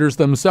senators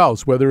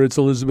themselves, whether it's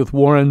Elizabeth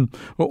Warren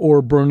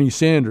or Bernie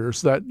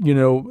Sanders. That,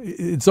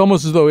 it's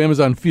almost as though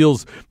Amazon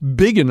feels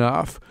big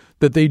enough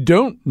that they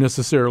don't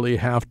necessarily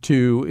have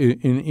to,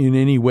 in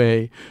any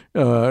way,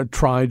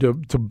 try to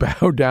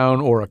bow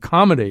down or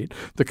accommodate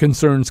the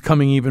concerns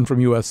coming even from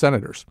U.S.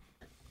 senators.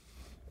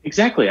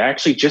 Exactly. I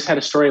actually just had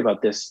a story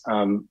about this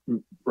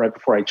right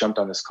before I jumped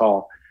on this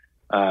call,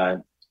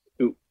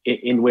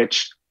 in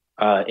which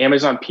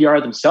Amazon PR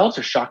themselves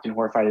are shocked and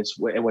horrified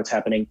at what's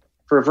happening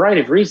for a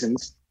variety of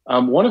reasons.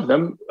 One of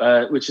them,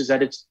 which is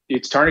that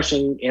it's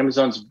tarnishing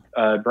Amazon's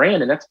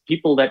brand, and that's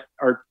people that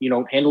are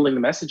handling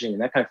the messaging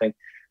and that kind of thing.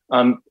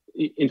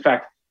 In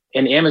fact,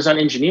 an Amazon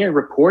engineer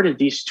reported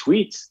these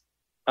tweets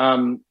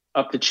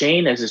up the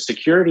chain as a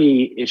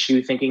security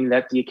issue, thinking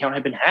that the account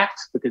had been hacked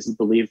because he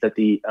believed that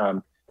the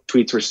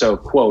tweets were so,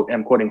 quote,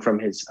 I'm quoting from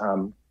his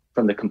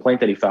from the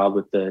complaint that he filed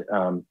with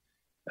the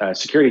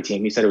security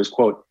team. He said it was,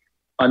 quote,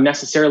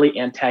 unnecessarily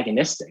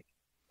antagonistic.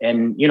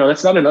 And,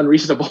 that's not an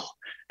unreasonable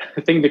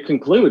thing to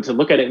conclude, to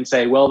look at it and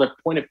say, well, the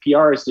point of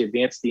PR is to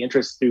advance the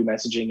interest through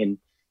messaging and,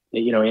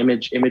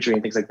 imagery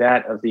and things like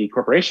that of the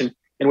corporation.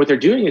 And what they're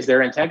doing is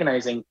they're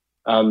antagonizing,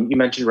 you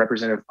mentioned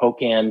Representative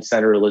Pocan,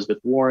 Senator Elizabeth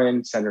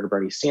Warren, Senator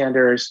Bernie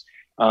Sanders.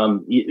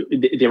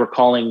 They were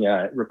calling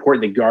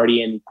report The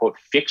Guardian, quote,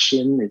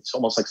 fiction. It's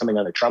almost like something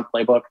on the Trump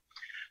playbook.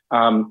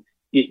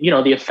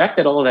 The effect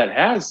that all of that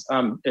has,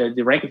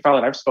 the rank and file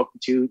that I've spoken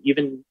to,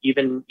 even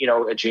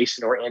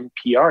adjacent or in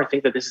PR,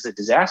 think that this is a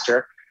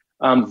disaster.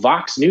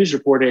 Vox News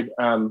reported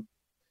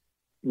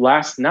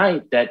last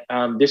night that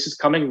this is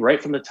coming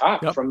right from the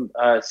top, from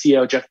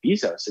CEO Jeff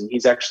Bezos, and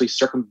he's actually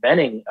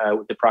circumventing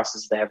the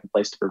processes they have in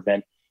place to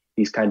prevent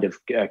these kind of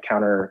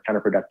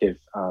counterproductive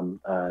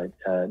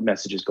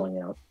messages going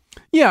out.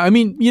 Yeah, I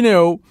mean,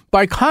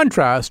 by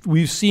contrast,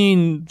 we've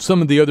seen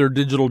some of the other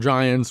digital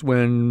giants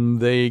when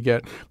they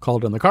get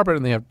called on the carpet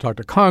and they have to talk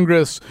to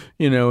Congress,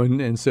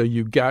 and so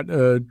you've got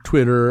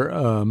Twitter,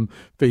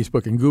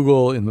 Facebook, and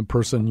Google in the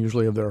person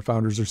usually of their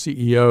founders or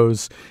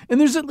CEOs,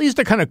 and there's at least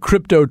a kind of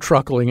crypto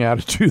truckling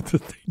attitude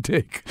that they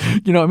take.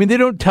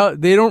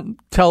 They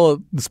don't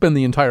spend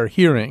the entire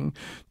hearing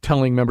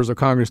telling members of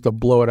Congress to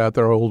blow it out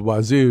their old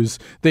wazoos.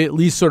 They at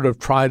least sort of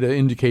try to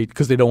indicate,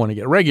 because they don't want to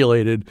get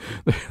regulated,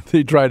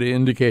 they try to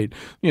indicate,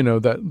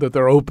 that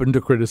they're open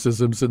to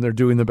criticisms and they're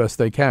doing the best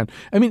they can.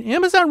 I mean,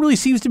 Amazon really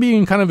seems to be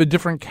in kind of a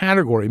different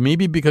category,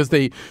 maybe because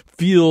they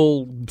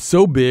feel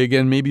so big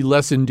and maybe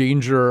less in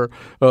danger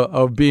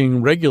of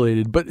being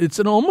regulated. But it's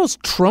an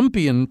almost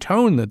Trumpian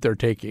tone that they're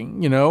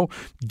taking,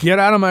 get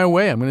out of my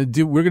way.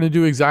 We're going to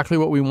do exactly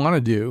what we want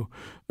to do.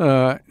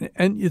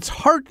 And it's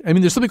hard. I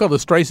mean, there's something called the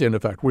Streisand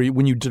effect, where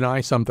when you deny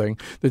something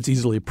that's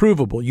easily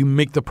provable, you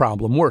make the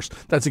problem worse.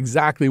 That's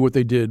exactly what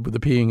they did with the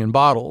peeing in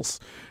bottles.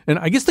 And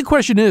I guess the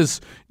question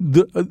is,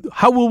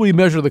 how will we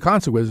measure the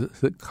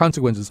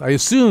consequences? I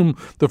assume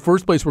the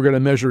first place we're going to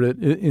measure it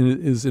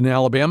is in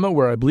Alabama,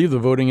 where I believe the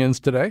voting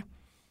ends today.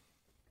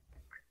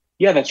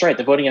 Yeah, that's right.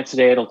 The voting ends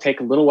today. It'll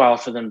take a little while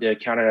for them to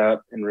count it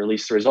up and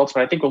release the results,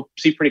 but I think we'll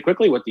see pretty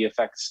quickly what the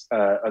effects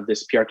of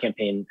this PR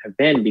campaign have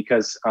been,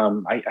 because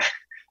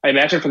I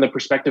imagine from the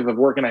perspective of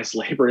organized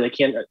labor, they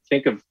can't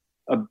think of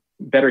a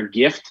better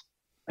gift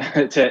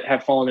to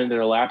have fallen into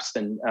their laps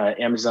than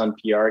Amazon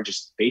PR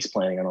just face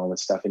planning on all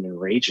this stuff and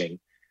enraging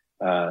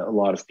a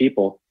lot of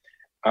people.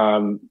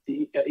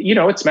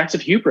 It smacks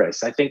of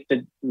hubris. I think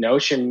the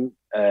notion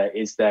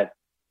is that,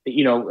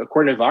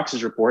 according to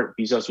Vox's report,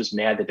 Bezos was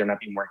mad that they're not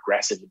being more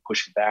aggressive and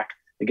pushing back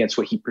against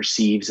what he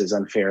perceives as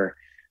unfair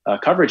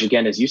coverage.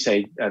 Again, as you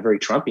say, very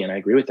Trumpian. I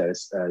agree with that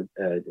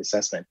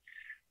assessment.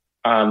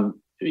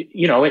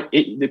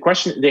 The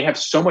question, they have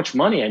so much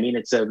money. I mean,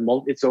 it's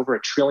over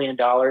 $1 trillion.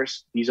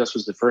 Bezos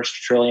was the first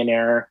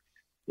trillionaire,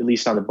 at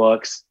least on the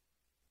books.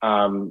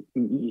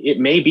 It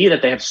may be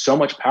that they have so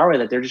much power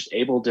that they're just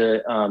able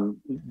to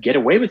get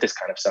away with this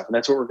kind of stuff. And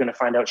that's what we're going to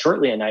find out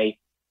shortly. And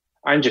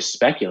I'm just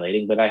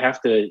speculating, but I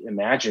have to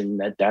imagine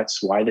that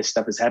that's why this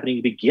stuff is happening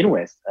to begin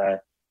with.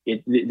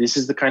 This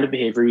is the kind of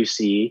behavior you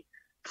see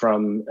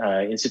from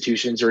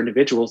institutions or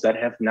individuals that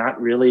have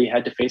not really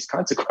had to face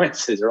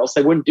consequences, or else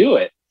they wouldn't do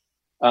it.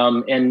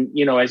 And,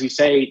 as you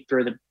say,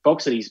 for the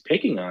folks that he's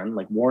picking on,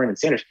 like Warren and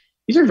Sanders,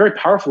 these are very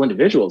powerful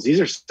individuals. These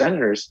are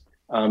senators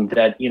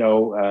that,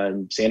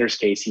 Sanders'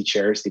 case, he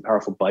chairs the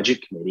powerful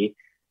budget committee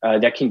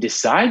that can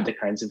decide the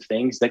kinds of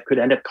things that could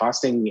end up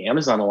costing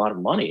Amazon a lot of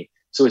money.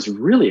 So it's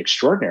really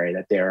extraordinary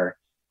that they're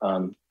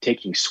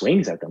taking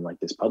swings at them like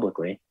this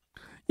publicly.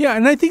 Yeah,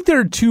 and I think there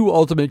are two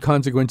ultimate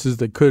consequences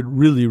that could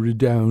really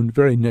redound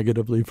very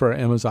negatively for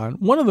Amazon.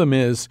 One of them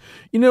is,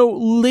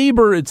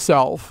 labor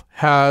itself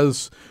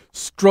has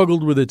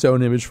struggled with its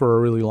own image for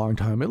a really long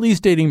time, at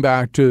least dating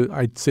back to,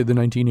 I'd say, the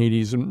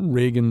 1980s, and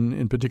Reagan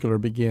in particular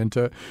began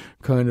to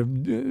kind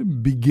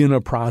of begin a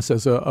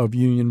process of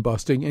union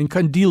busting and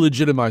kind of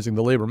delegitimizing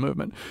the labor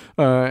movement.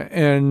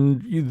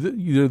 And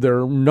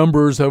their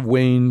numbers have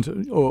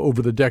waned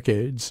over the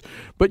decades.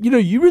 But,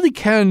 you really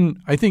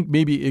can, I think,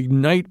 maybe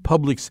ignite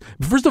public's.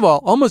 First of all,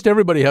 almost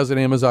everybody has an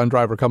Amazon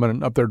driver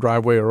coming up their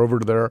driveway or over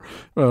to their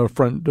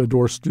front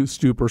door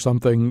stoop or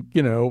something.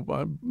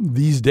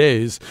 These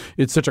days,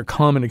 it's such a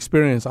common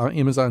experience.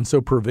 Amazon's so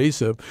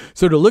pervasive.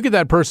 So to look at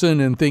that person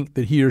and think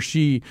that he or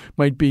she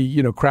might be,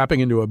 crapping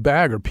into a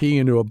bag or peeing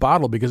into a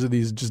bottle because of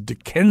these just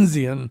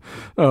Dickensian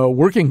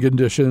working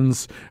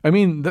conditions, I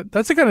mean,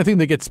 that's the kind of thing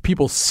that gets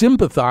people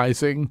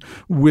sympathizing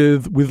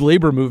with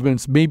labor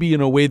movements, maybe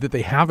in a way that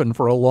they haven't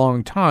for a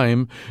long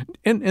time.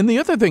 And the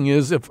other thing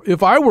is,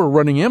 if I were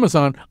running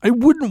Amazon, I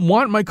wouldn't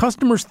want my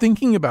customers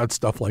thinking about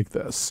stuff like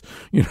this,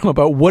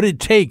 about what it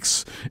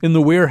takes in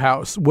the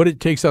warehouse, what it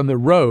takes on the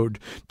road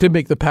to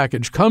make the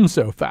package come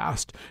so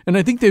fast. And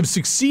I think they've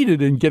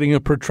succeeded in getting a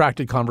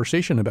protracted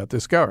conversation about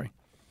this going.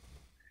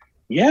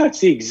 Yeah, it's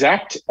the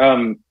exact,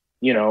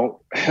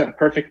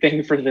 perfect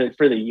thing for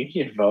the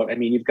union vote. I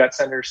mean, you've got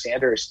Senator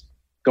Sanders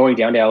going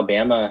down to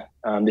Alabama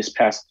this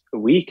past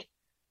week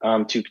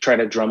to try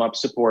to drum up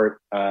support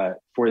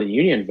for the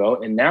union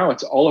vote. And now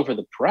it's all over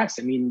the press.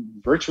 I mean,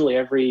 virtually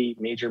every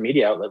major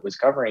media outlet was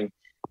covering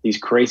these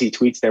crazy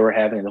tweets they were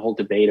having and the whole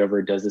debate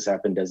over, does this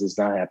happen, does this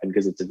not happen?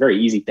 Because it's a very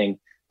easy thing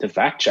to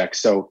fact check.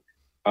 So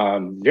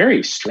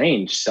very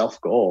strange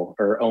self-goal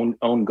or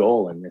own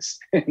goal in this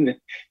in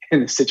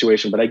this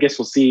situation. But I guess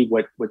we'll see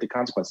what the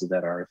consequences of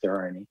that are, if there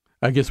are any.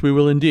 I guess we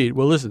will indeed.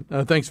 Well, listen,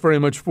 thanks very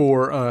much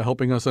for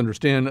helping us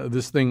understand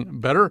this thing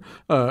better.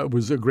 It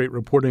was a great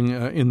reporting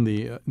in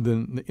the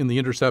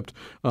Intercept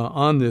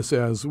on this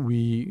as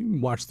we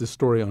watched this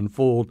story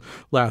unfold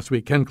last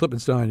week. Ken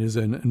Klippenstein is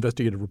an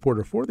investigative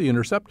reporter for the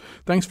Intercept.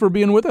 Thanks for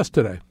being with us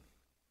today.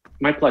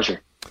 My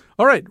pleasure.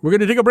 All right, we're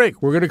going to take a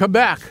break. We're going to come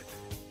back.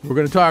 We're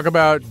going to talk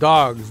about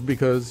dogs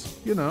because,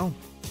 we all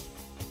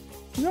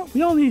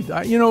need,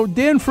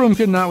 Dan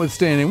Frumkin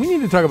notwithstanding, we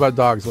need to talk about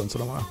dogs once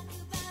in a while.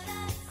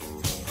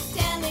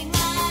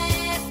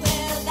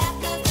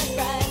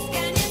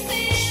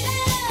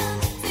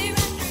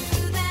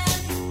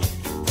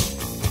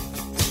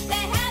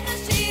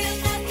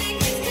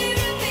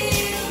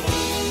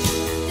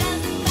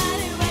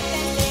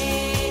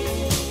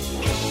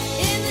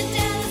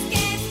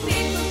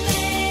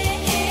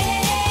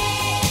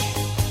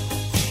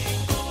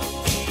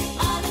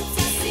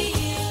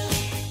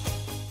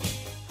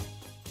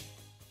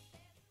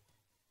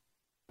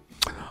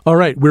 All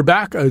right, we're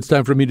back. It's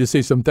time for me to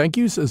say some thank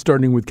yous,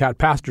 starting with Kat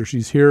Pastor.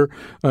 She's here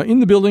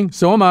in the building.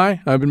 So am I.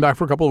 I've been back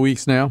for a couple of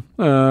weeks now,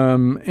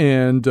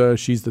 and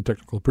she's the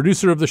technical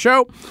producer of the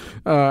show,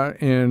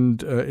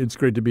 and it's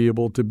great to be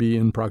able to be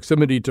in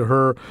proximity to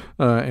her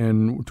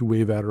and to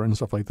wave at her and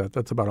stuff like that.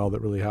 That's about all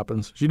that really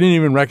happens. She didn't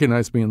even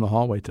recognize me in the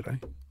hallway today.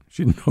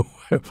 She didn't know.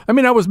 I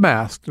mean, I was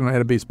masked and I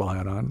had a baseball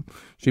hat on.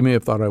 She may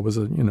have thought I was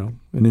an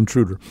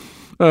intruder.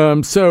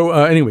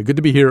 Anyway, good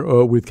to be here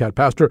with Kat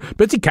Pastor.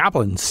 Betsy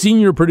Kaplan,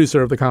 senior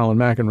producer of the Colin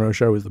McEnroe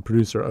Show, is the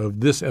producer of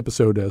this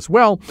episode as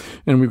well.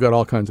 And we've got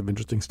all kinds of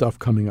interesting stuff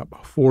coming up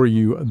for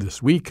you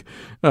this week.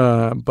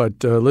 But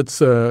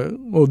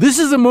this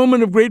is a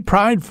moment of great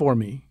pride for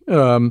me.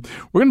 We're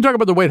going to talk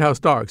about the White House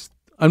dogs.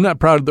 I'm not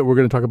proud that we're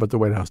going to talk about the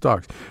White House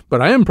dogs,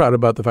 but I am proud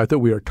about the fact that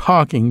we are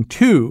talking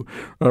to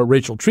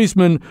Rachel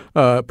Treisman,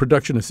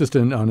 production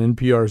assistant on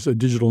NPR's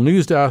digital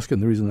news desk.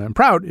 And the reason I'm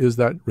proud is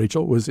that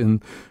Rachel was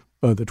in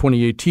the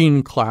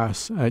 2018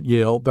 class at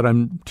Yale that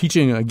I'm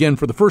teaching again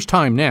for the first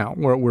time now.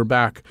 We're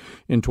back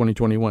in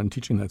 2021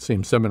 teaching that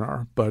same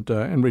seminar. But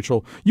and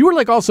Rachel, you were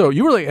like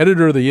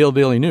editor of the Yale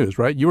Daily News,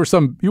 right? You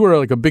were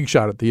like a big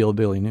shot at the Yale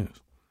Daily News.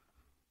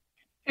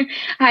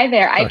 Hi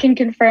there. I can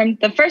confirm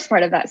the first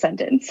part of that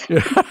sentence.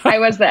 I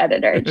was the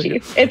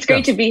editor-in-chief. It's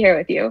great to be here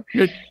with you.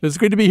 It's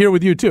great to be here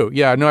with you, too.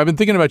 Yeah, no, I've been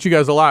thinking about you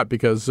guys a lot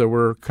because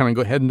we're kind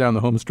of heading down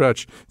the home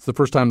stretch. It's the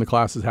first time the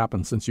class has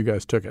happened since you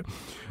guys took it.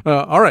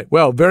 All right.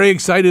 Well, very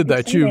excited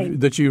that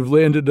you've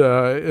landed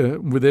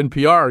with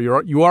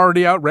NPR. You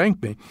already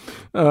outranked me.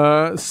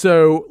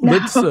 So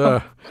let's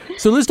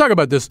talk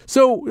about this.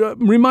 So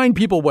remind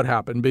people what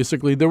happened.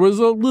 Basically, there was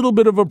a little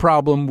bit of a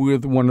problem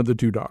with one of the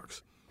two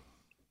dogs.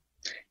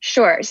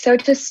 Sure. So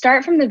to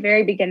start from the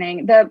very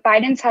beginning, the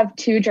Bidens have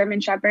two German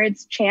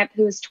Shepherds, Champ,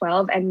 who is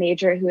 12, and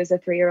Major, who is a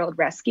 3-year-old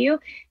rescue.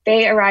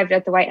 They arrived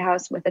at the White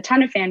House with a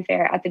ton of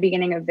fanfare at the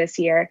beginning of this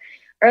year.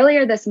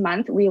 Earlier this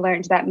month, we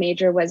learned that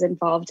Major was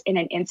involved in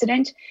an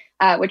incident,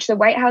 which the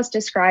White House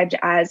described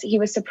as he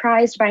was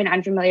surprised by an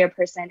unfamiliar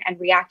person and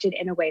reacted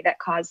in a way that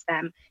caused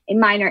them a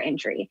minor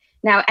injury.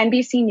 Now,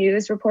 NBC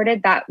News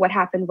reported that what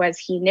happened was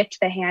he nipped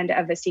the hand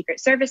of a Secret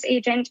Service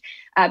agent,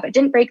 but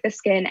didn't break the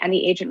skin, and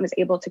the agent was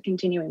able to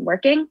continue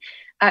working.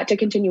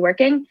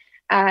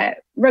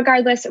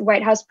 Regardless,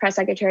 White House Press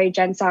Secretary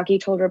Jen Psaki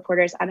told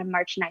reporters at a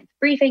March 9th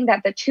briefing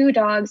that the two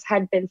dogs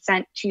had been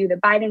sent to the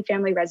Biden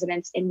family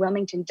residence in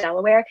Wilmington,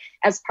 Delaware,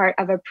 as part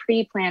of a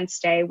pre-planned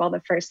stay while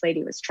the First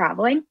Lady was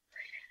traveling.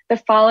 The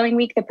following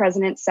week, the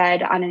president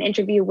said on an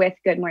interview with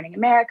Good Morning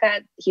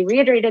America, he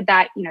reiterated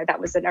that,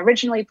 that was an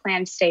originally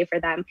planned stay for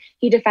them.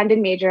 He defended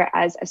Major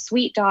as a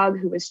sweet dog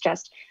who was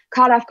just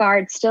caught off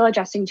guard, still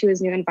adjusting to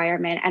his new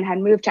environment, and had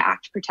moved to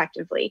act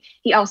protectively.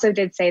 He also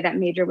did say that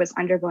Major was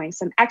undergoing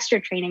some extra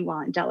training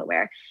while in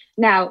Delaware.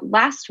 Now,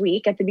 last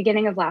week, at the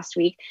beginning of last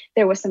week,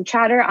 there was some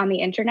chatter on the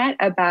internet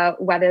about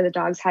whether the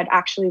dogs had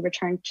actually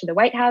returned to the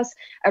White House.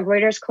 A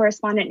Reuters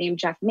correspondent named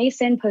Jeff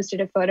Mason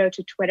posted a photo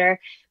to Twitter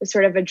with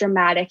sort of a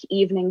dramatic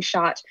evening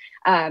shot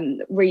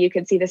where you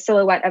could see the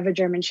silhouette of a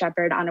German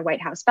Shepherd on a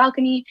White House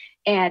balcony.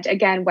 And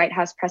again, White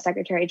House Press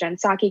Secretary Jen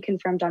Psaki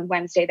confirmed on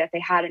Wednesday that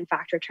they had in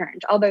fact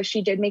returned, although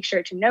she did make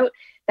sure to note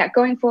that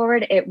going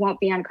forward, it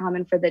won't be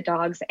uncommon for the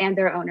dogs and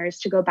their owners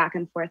to go back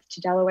and forth to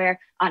Delaware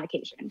on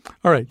occasion.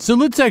 All right. So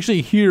let's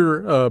actually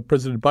hear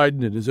President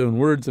Biden in his own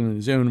words and in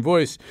his own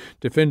voice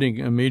defending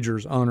a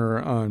Major's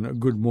honor on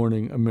Good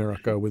Morning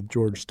America with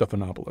George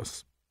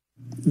Stephanopoulos.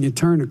 You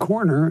turn a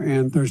corner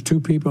and there's two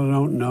people who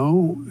don't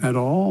know at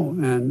all,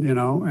 and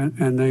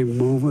and they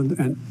move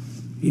and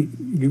he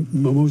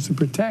moves to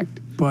protect.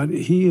 But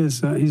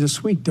he's a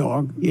sweet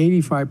dog.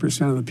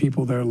 85% of the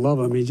people there love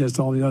him.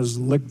 All he does is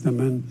lick them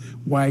and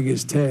wag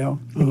his tail.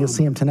 And you'll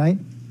see him tonight?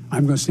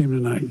 I'm going to see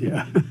him tonight,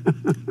 yeah.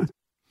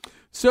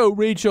 So,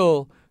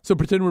 Rachel,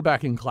 pretend we're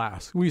back in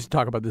class. We used to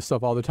talk about this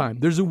stuff all the time.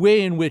 There's a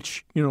way in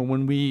which,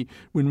 when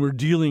we're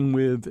dealing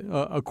with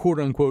a quote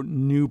unquote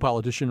new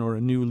politician or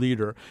a new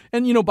leader,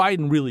 and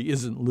Biden really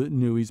isn't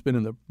new. He's been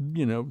in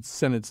the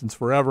Senate since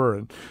forever,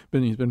 and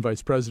he's been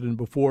vice president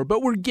before.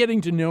 But we're getting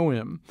to know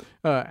him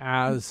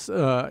as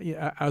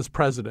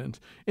president,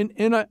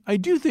 and I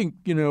do think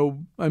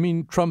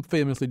Trump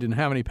famously didn't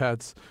have any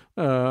pets.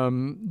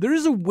 There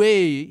is a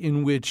way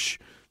in which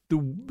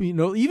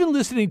even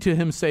listening to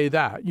him say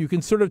that, you can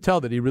sort of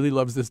tell that he really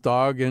loves this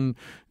dog and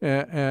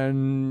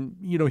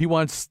he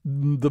wants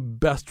the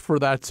best for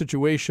that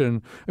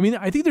situation. I mean,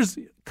 I think there's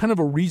kind of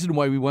a reason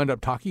why we wind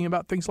up talking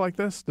about things like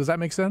this. Does that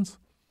make sense?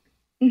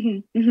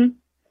 Mm-hmm.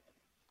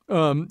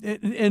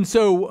 Mm-hmm. And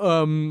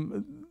so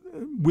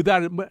with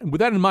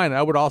that in mind,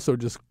 I would also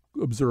just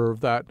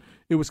observe that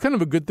it was kind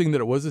of a good thing that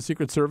it was a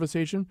Secret Service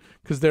agent,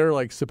 because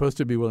they're supposed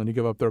to be willing to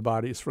give up their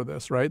bodies for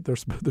this, right? They're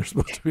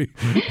supposed to be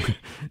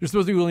you're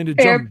supposed to be willing to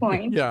Fair jump.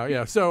 point.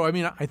 Yeah. So I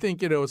mean, I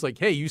think it's like,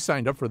 hey, you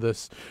signed up for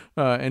this,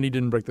 and he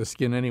didn't break the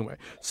skin anyway.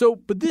 So,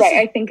 but this right,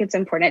 I think it's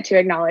important to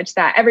acknowledge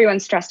that everyone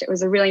stressed it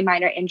was a really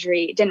minor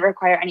injury, didn't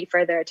require any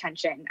further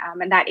attention,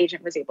 and that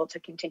agent was able to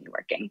continue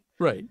working.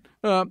 Right.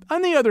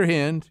 On the other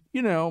hand,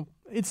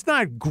 it's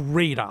not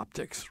great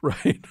optics,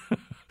 right?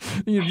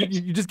 You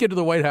just get to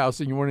the White House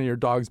and one of your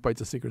dogs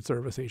bites a Secret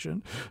Service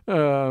agent.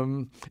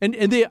 And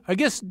they, I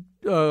guess,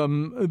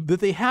 that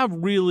they have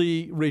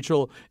really,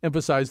 Rachel,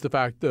 emphasized the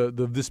fact that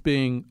this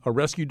being a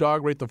rescue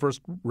dog, right? The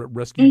first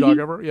rescue dog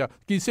ever. Yeah.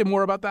 Can you say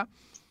more about that?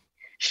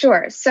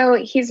 Sure. So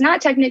he's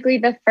not technically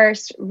the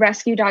first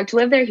rescue dog to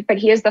live there, but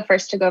he is the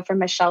first to go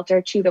from a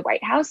shelter to the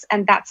White House.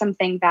 And that's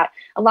something that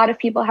a lot of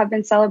people have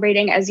been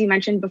celebrating. As you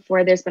mentioned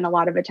before, there's been a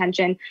lot of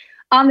attention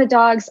on the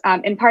dogs,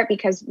 in part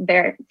because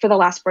for the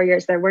last 4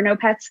 years, there were no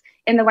pets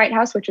in the White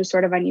House, which was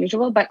sort of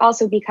unusual, but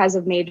also because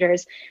of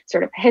Major's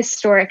sort of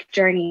historic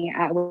journey,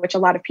 which a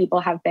lot of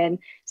people have been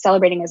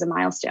celebrating as a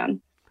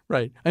milestone.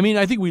 Right. I mean,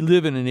 I think we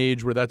live in an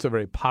age where that's a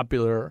very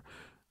popular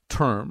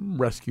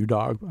term, rescue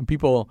dog.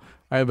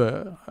 I have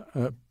a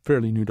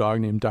fairly new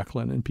dog named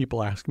Declan, and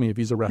people ask me if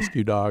he's a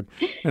rescue dog.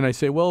 And I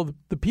say, well,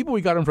 the people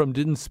we got him from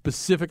didn't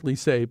specifically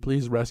say,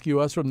 please rescue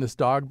us from this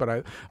dog.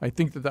 But I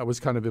think that was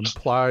kind of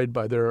implied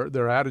by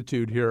their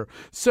attitude here.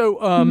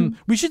 So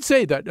we should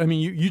say that, I mean,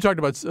 you talked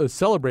about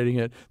celebrating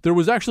it. There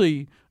was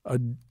actually a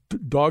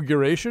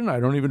dogguration. I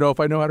don't even know if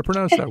I know how to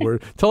pronounce that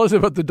word. Tell us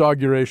about the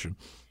dogguration.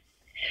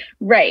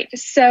 Right.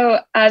 So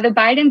the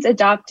Bidens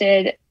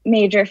adopted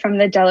Major from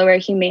the Delaware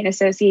Humane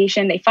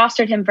Association. They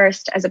fostered him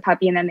first as a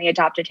puppy, and then they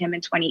adopted him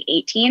in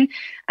 2018.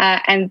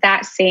 And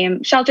that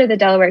same shelter, the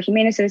Delaware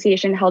Humane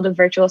Association, held a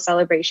virtual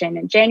celebration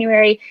in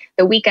January,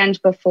 the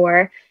weekend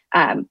before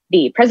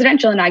the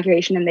presidential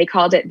inauguration, and they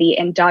called it the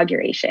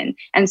Indogguration.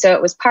 And so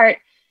it was part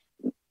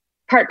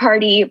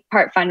party,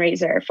 part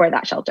fundraiser for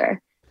that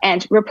shelter.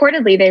 And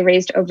reportedly, they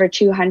raised over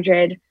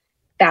 $200,000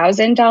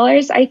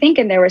 $1,000, I think,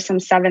 and there were some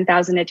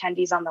 7,000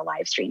 attendees on the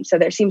live stream. So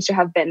there seems to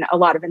have been a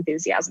lot of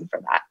enthusiasm for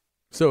that.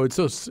 So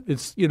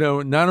it's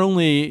not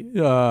only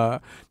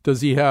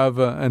does he have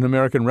an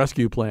American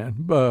rescue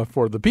plan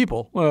for the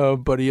people,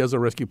 but he has a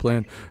rescue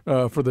plan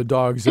for the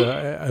dogs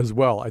as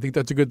well. I think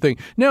that's a good thing.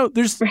 Now,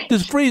 there's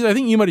this phrase, I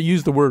think you might have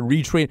used the word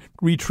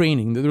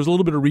retraining. There's a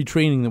little bit of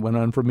retraining that went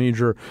on for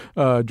Major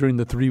during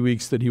the 3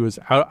 weeks that he was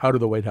out of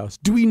the White House.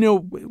 Do we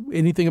know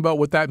anything about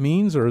what that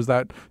means, or is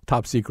that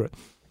top secret?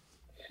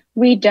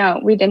 We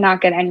don't. We did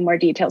not get any more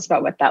details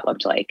about what that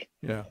looked like.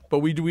 Yeah, but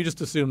we just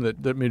assume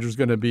that Major's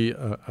going to be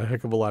a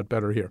heck of a lot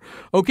better here.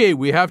 Okay,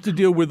 we have to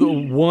deal with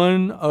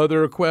one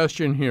other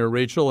question here,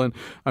 Rachel, and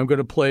I'm going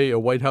to play a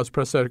White House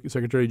Press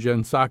Secretary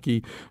Jen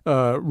Psaki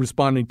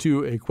responding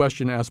to a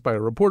question asked by a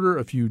reporter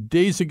a few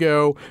days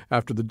ago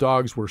after the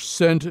dogs were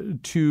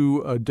sent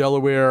to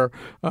Delaware.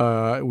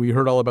 We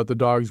heard all about the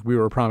dogs. We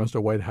were promised a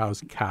White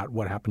House cat.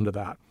 What happened to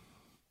that?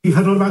 You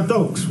heard all about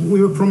dogs.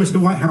 We were promised a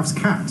White House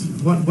cat.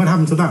 What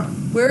happened to that?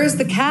 Where is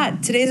the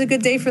cat? Today's a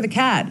good day for the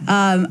cat.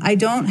 I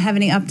don't have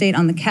any update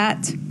on the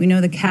cat. We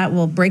know the cat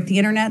will break the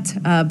internet,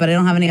 but I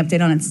don't have any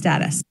update on its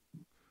status.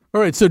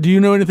 All right. So do you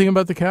know anything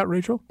about the cat,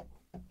 Rachel?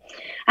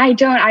 I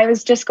don't. I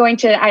was just going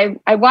to,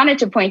 I wanted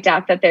to point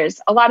out that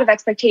there's a lot of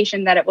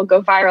expectation that it will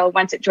go viral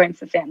once it joins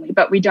the family,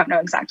 but we don't know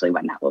exactly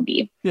when that will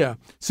be. Yeah.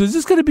 So is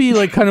this going to be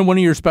like kind of one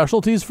of your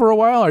specialties for a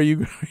while? Are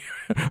you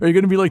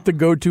going to be like the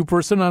go-to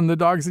person on the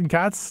dogs and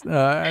cats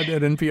at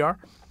NPR?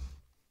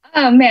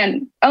 Oh,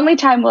 man, only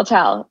time will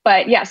tell.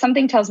 But yeah,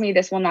 something tells me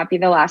this will not be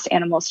the last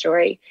animal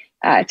story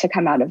to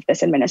come out of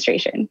this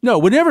administration. No,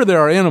 whenever there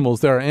are animal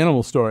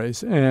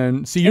stories.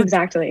 And see,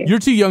 you're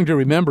too young to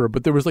remember,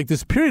 but there was like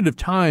this period of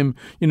time,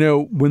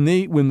 when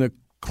the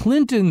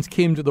Clintons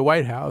came to the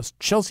White House,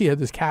 Chelsea had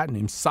this cat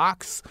named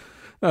Socks.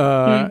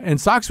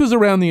 And Socks was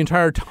around the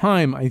entire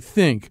time, I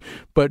think.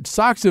 But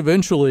Socks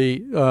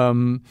eventually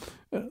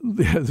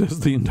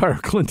the entire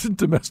Clinton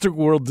domestic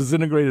world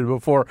disintegrated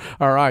before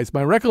our eyes.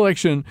 My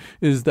recollection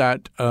is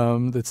that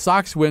that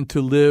Socks went to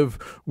live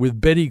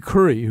with Betty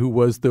Currie, who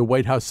was the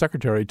White House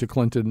secretary to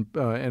Clinton,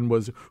 and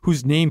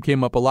whose name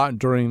came up a lot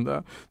during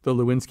the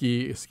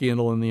Lewinsky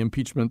scandal and the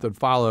impeachment that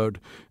followed.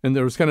 And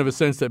there was kind of a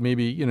sense that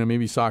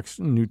maybe Socks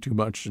knew too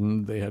much,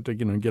 and they had to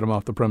get him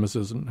off the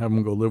premises and have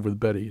him go live with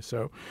Betty.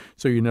 So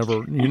you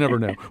never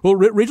know. Well,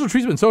 Rachel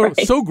Treisman,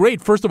 so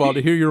great. First of all,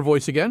 to hear your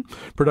voice again,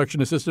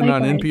 production assistant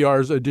on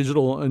NPR's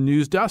digital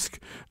news desk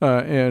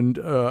and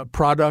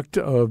product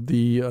of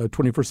the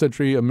 21st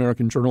Century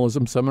American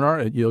Journalism Seminar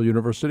at Yale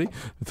University.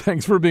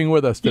 Thanks for being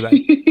with us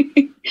today.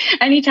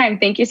 Anytime.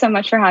 Thank you so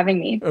much for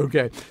having me.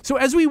 Okay. So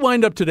as we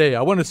wind up today,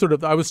 I was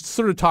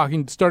starting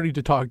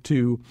to talk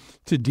to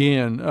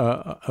Dan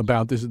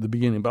about this at the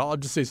beginning, but I'll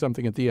just say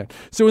something at the end.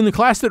 So in the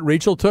class that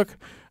Rachel took,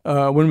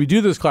 when we do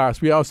this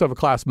class, we also have a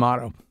class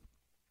motto.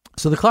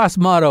 So the class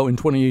motto in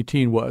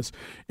 2018 was,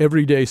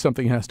 every day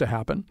something has to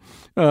happen.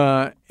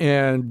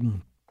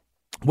 And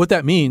what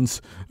that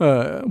means,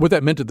 what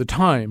that meant at the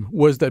time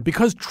was that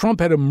because Trump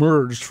had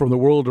emerged from the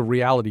world of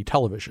reality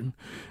television,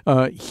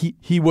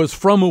 he was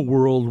from a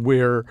world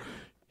where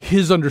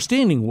his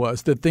understanding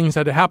was that things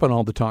had to happen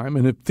all the time.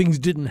 And if things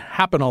didn't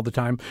happen all the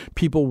time,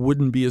 people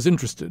wouldn't be as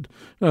interested.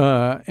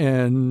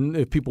 And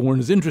if people weren't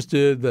as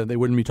interested, then they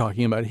wouldn't be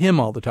talking about him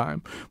all the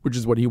time, which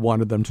is what he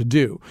wanted them to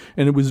do.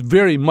 And it was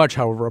very much,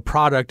 however, a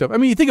product of,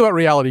 you think about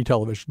reality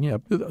television.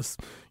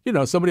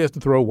 Yeah, somebody has to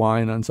throw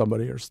wine on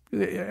somebody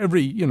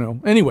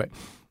anyway.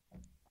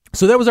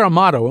 So that was our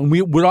motto. And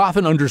we would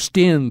often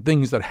understand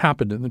things that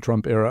happened in the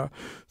Trump era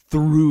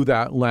through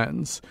that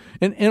lens.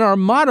 And our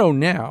motto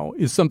now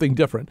is something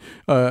different.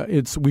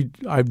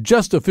 I've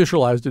just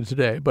officialized it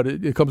today, but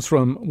it comes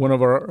from one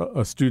of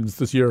our students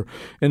this year,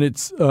 and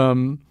it's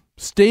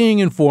staying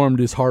informed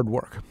is hard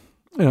work.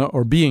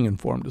 Or being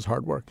informed is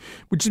hard work,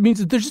 which means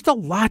that there's just a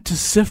lot to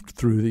sift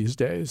through these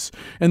days.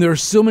 And there are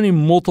so many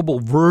multiple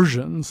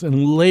versions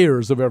and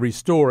layers of every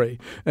story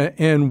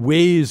and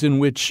ways in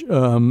which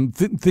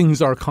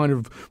things are kind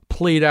of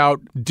played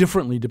out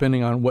differently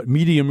depending on what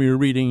medium you're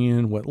reading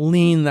in, what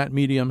lean that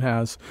medium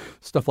has,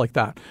 stuff like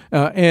that.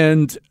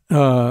 And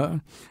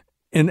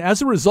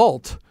as a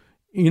result,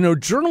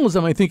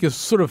 journalism, I think, is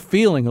sort of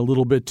failing a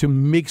little bit to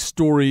make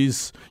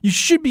stories. You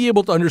should be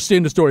able to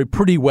understand a story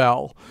pretty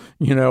well,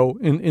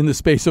 in the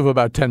space of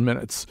about 10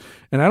 minutes.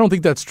 And I don't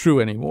think that's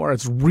true anymore.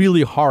 It's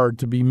really hard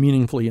to be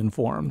meaningfully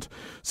informed.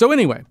 So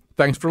anyway,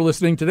 thanks for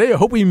listening today. I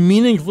hope we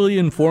meaningfully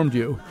informed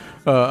you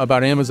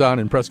about Amazon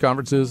and press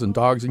conferences and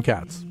dogs and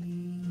cats.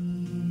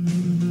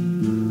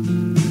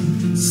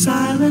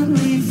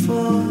 Silently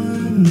for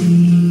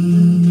me.